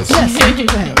 Yes, thank you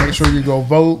for having me. Make sure you go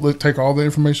vote. Take all the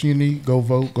information you need. Go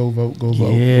vote. Go vote. Go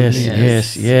vote. Yes. We need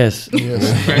Yes. Yes.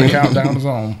 Yes, the countdown is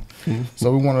on.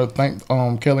 So we want to thank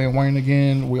Kelli and Wayne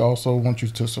again. We also want you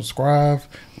to subscribe,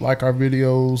 like our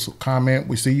videos, comment.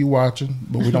 We see you watching,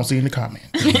 but we don't see any comments.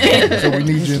 So we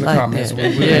need you in the Like comments. that. We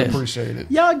really Yes. appreciate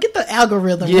it. Y'all get the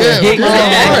algorithm. Yeah.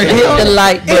 right. Hit the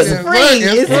like It's button. free.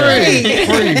 It's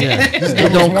free. Just It give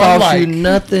us don't one cost like. you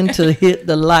nothing to hit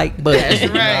the like button That's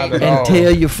right. Not at all. and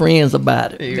tell your friends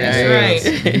about it. That's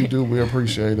Yes, right. you do. We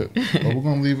appreciate it. But we're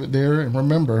gonna leave it there, and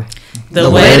remember.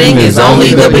 The wedding is only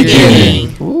the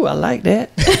beginning. Ooh, I like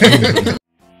that.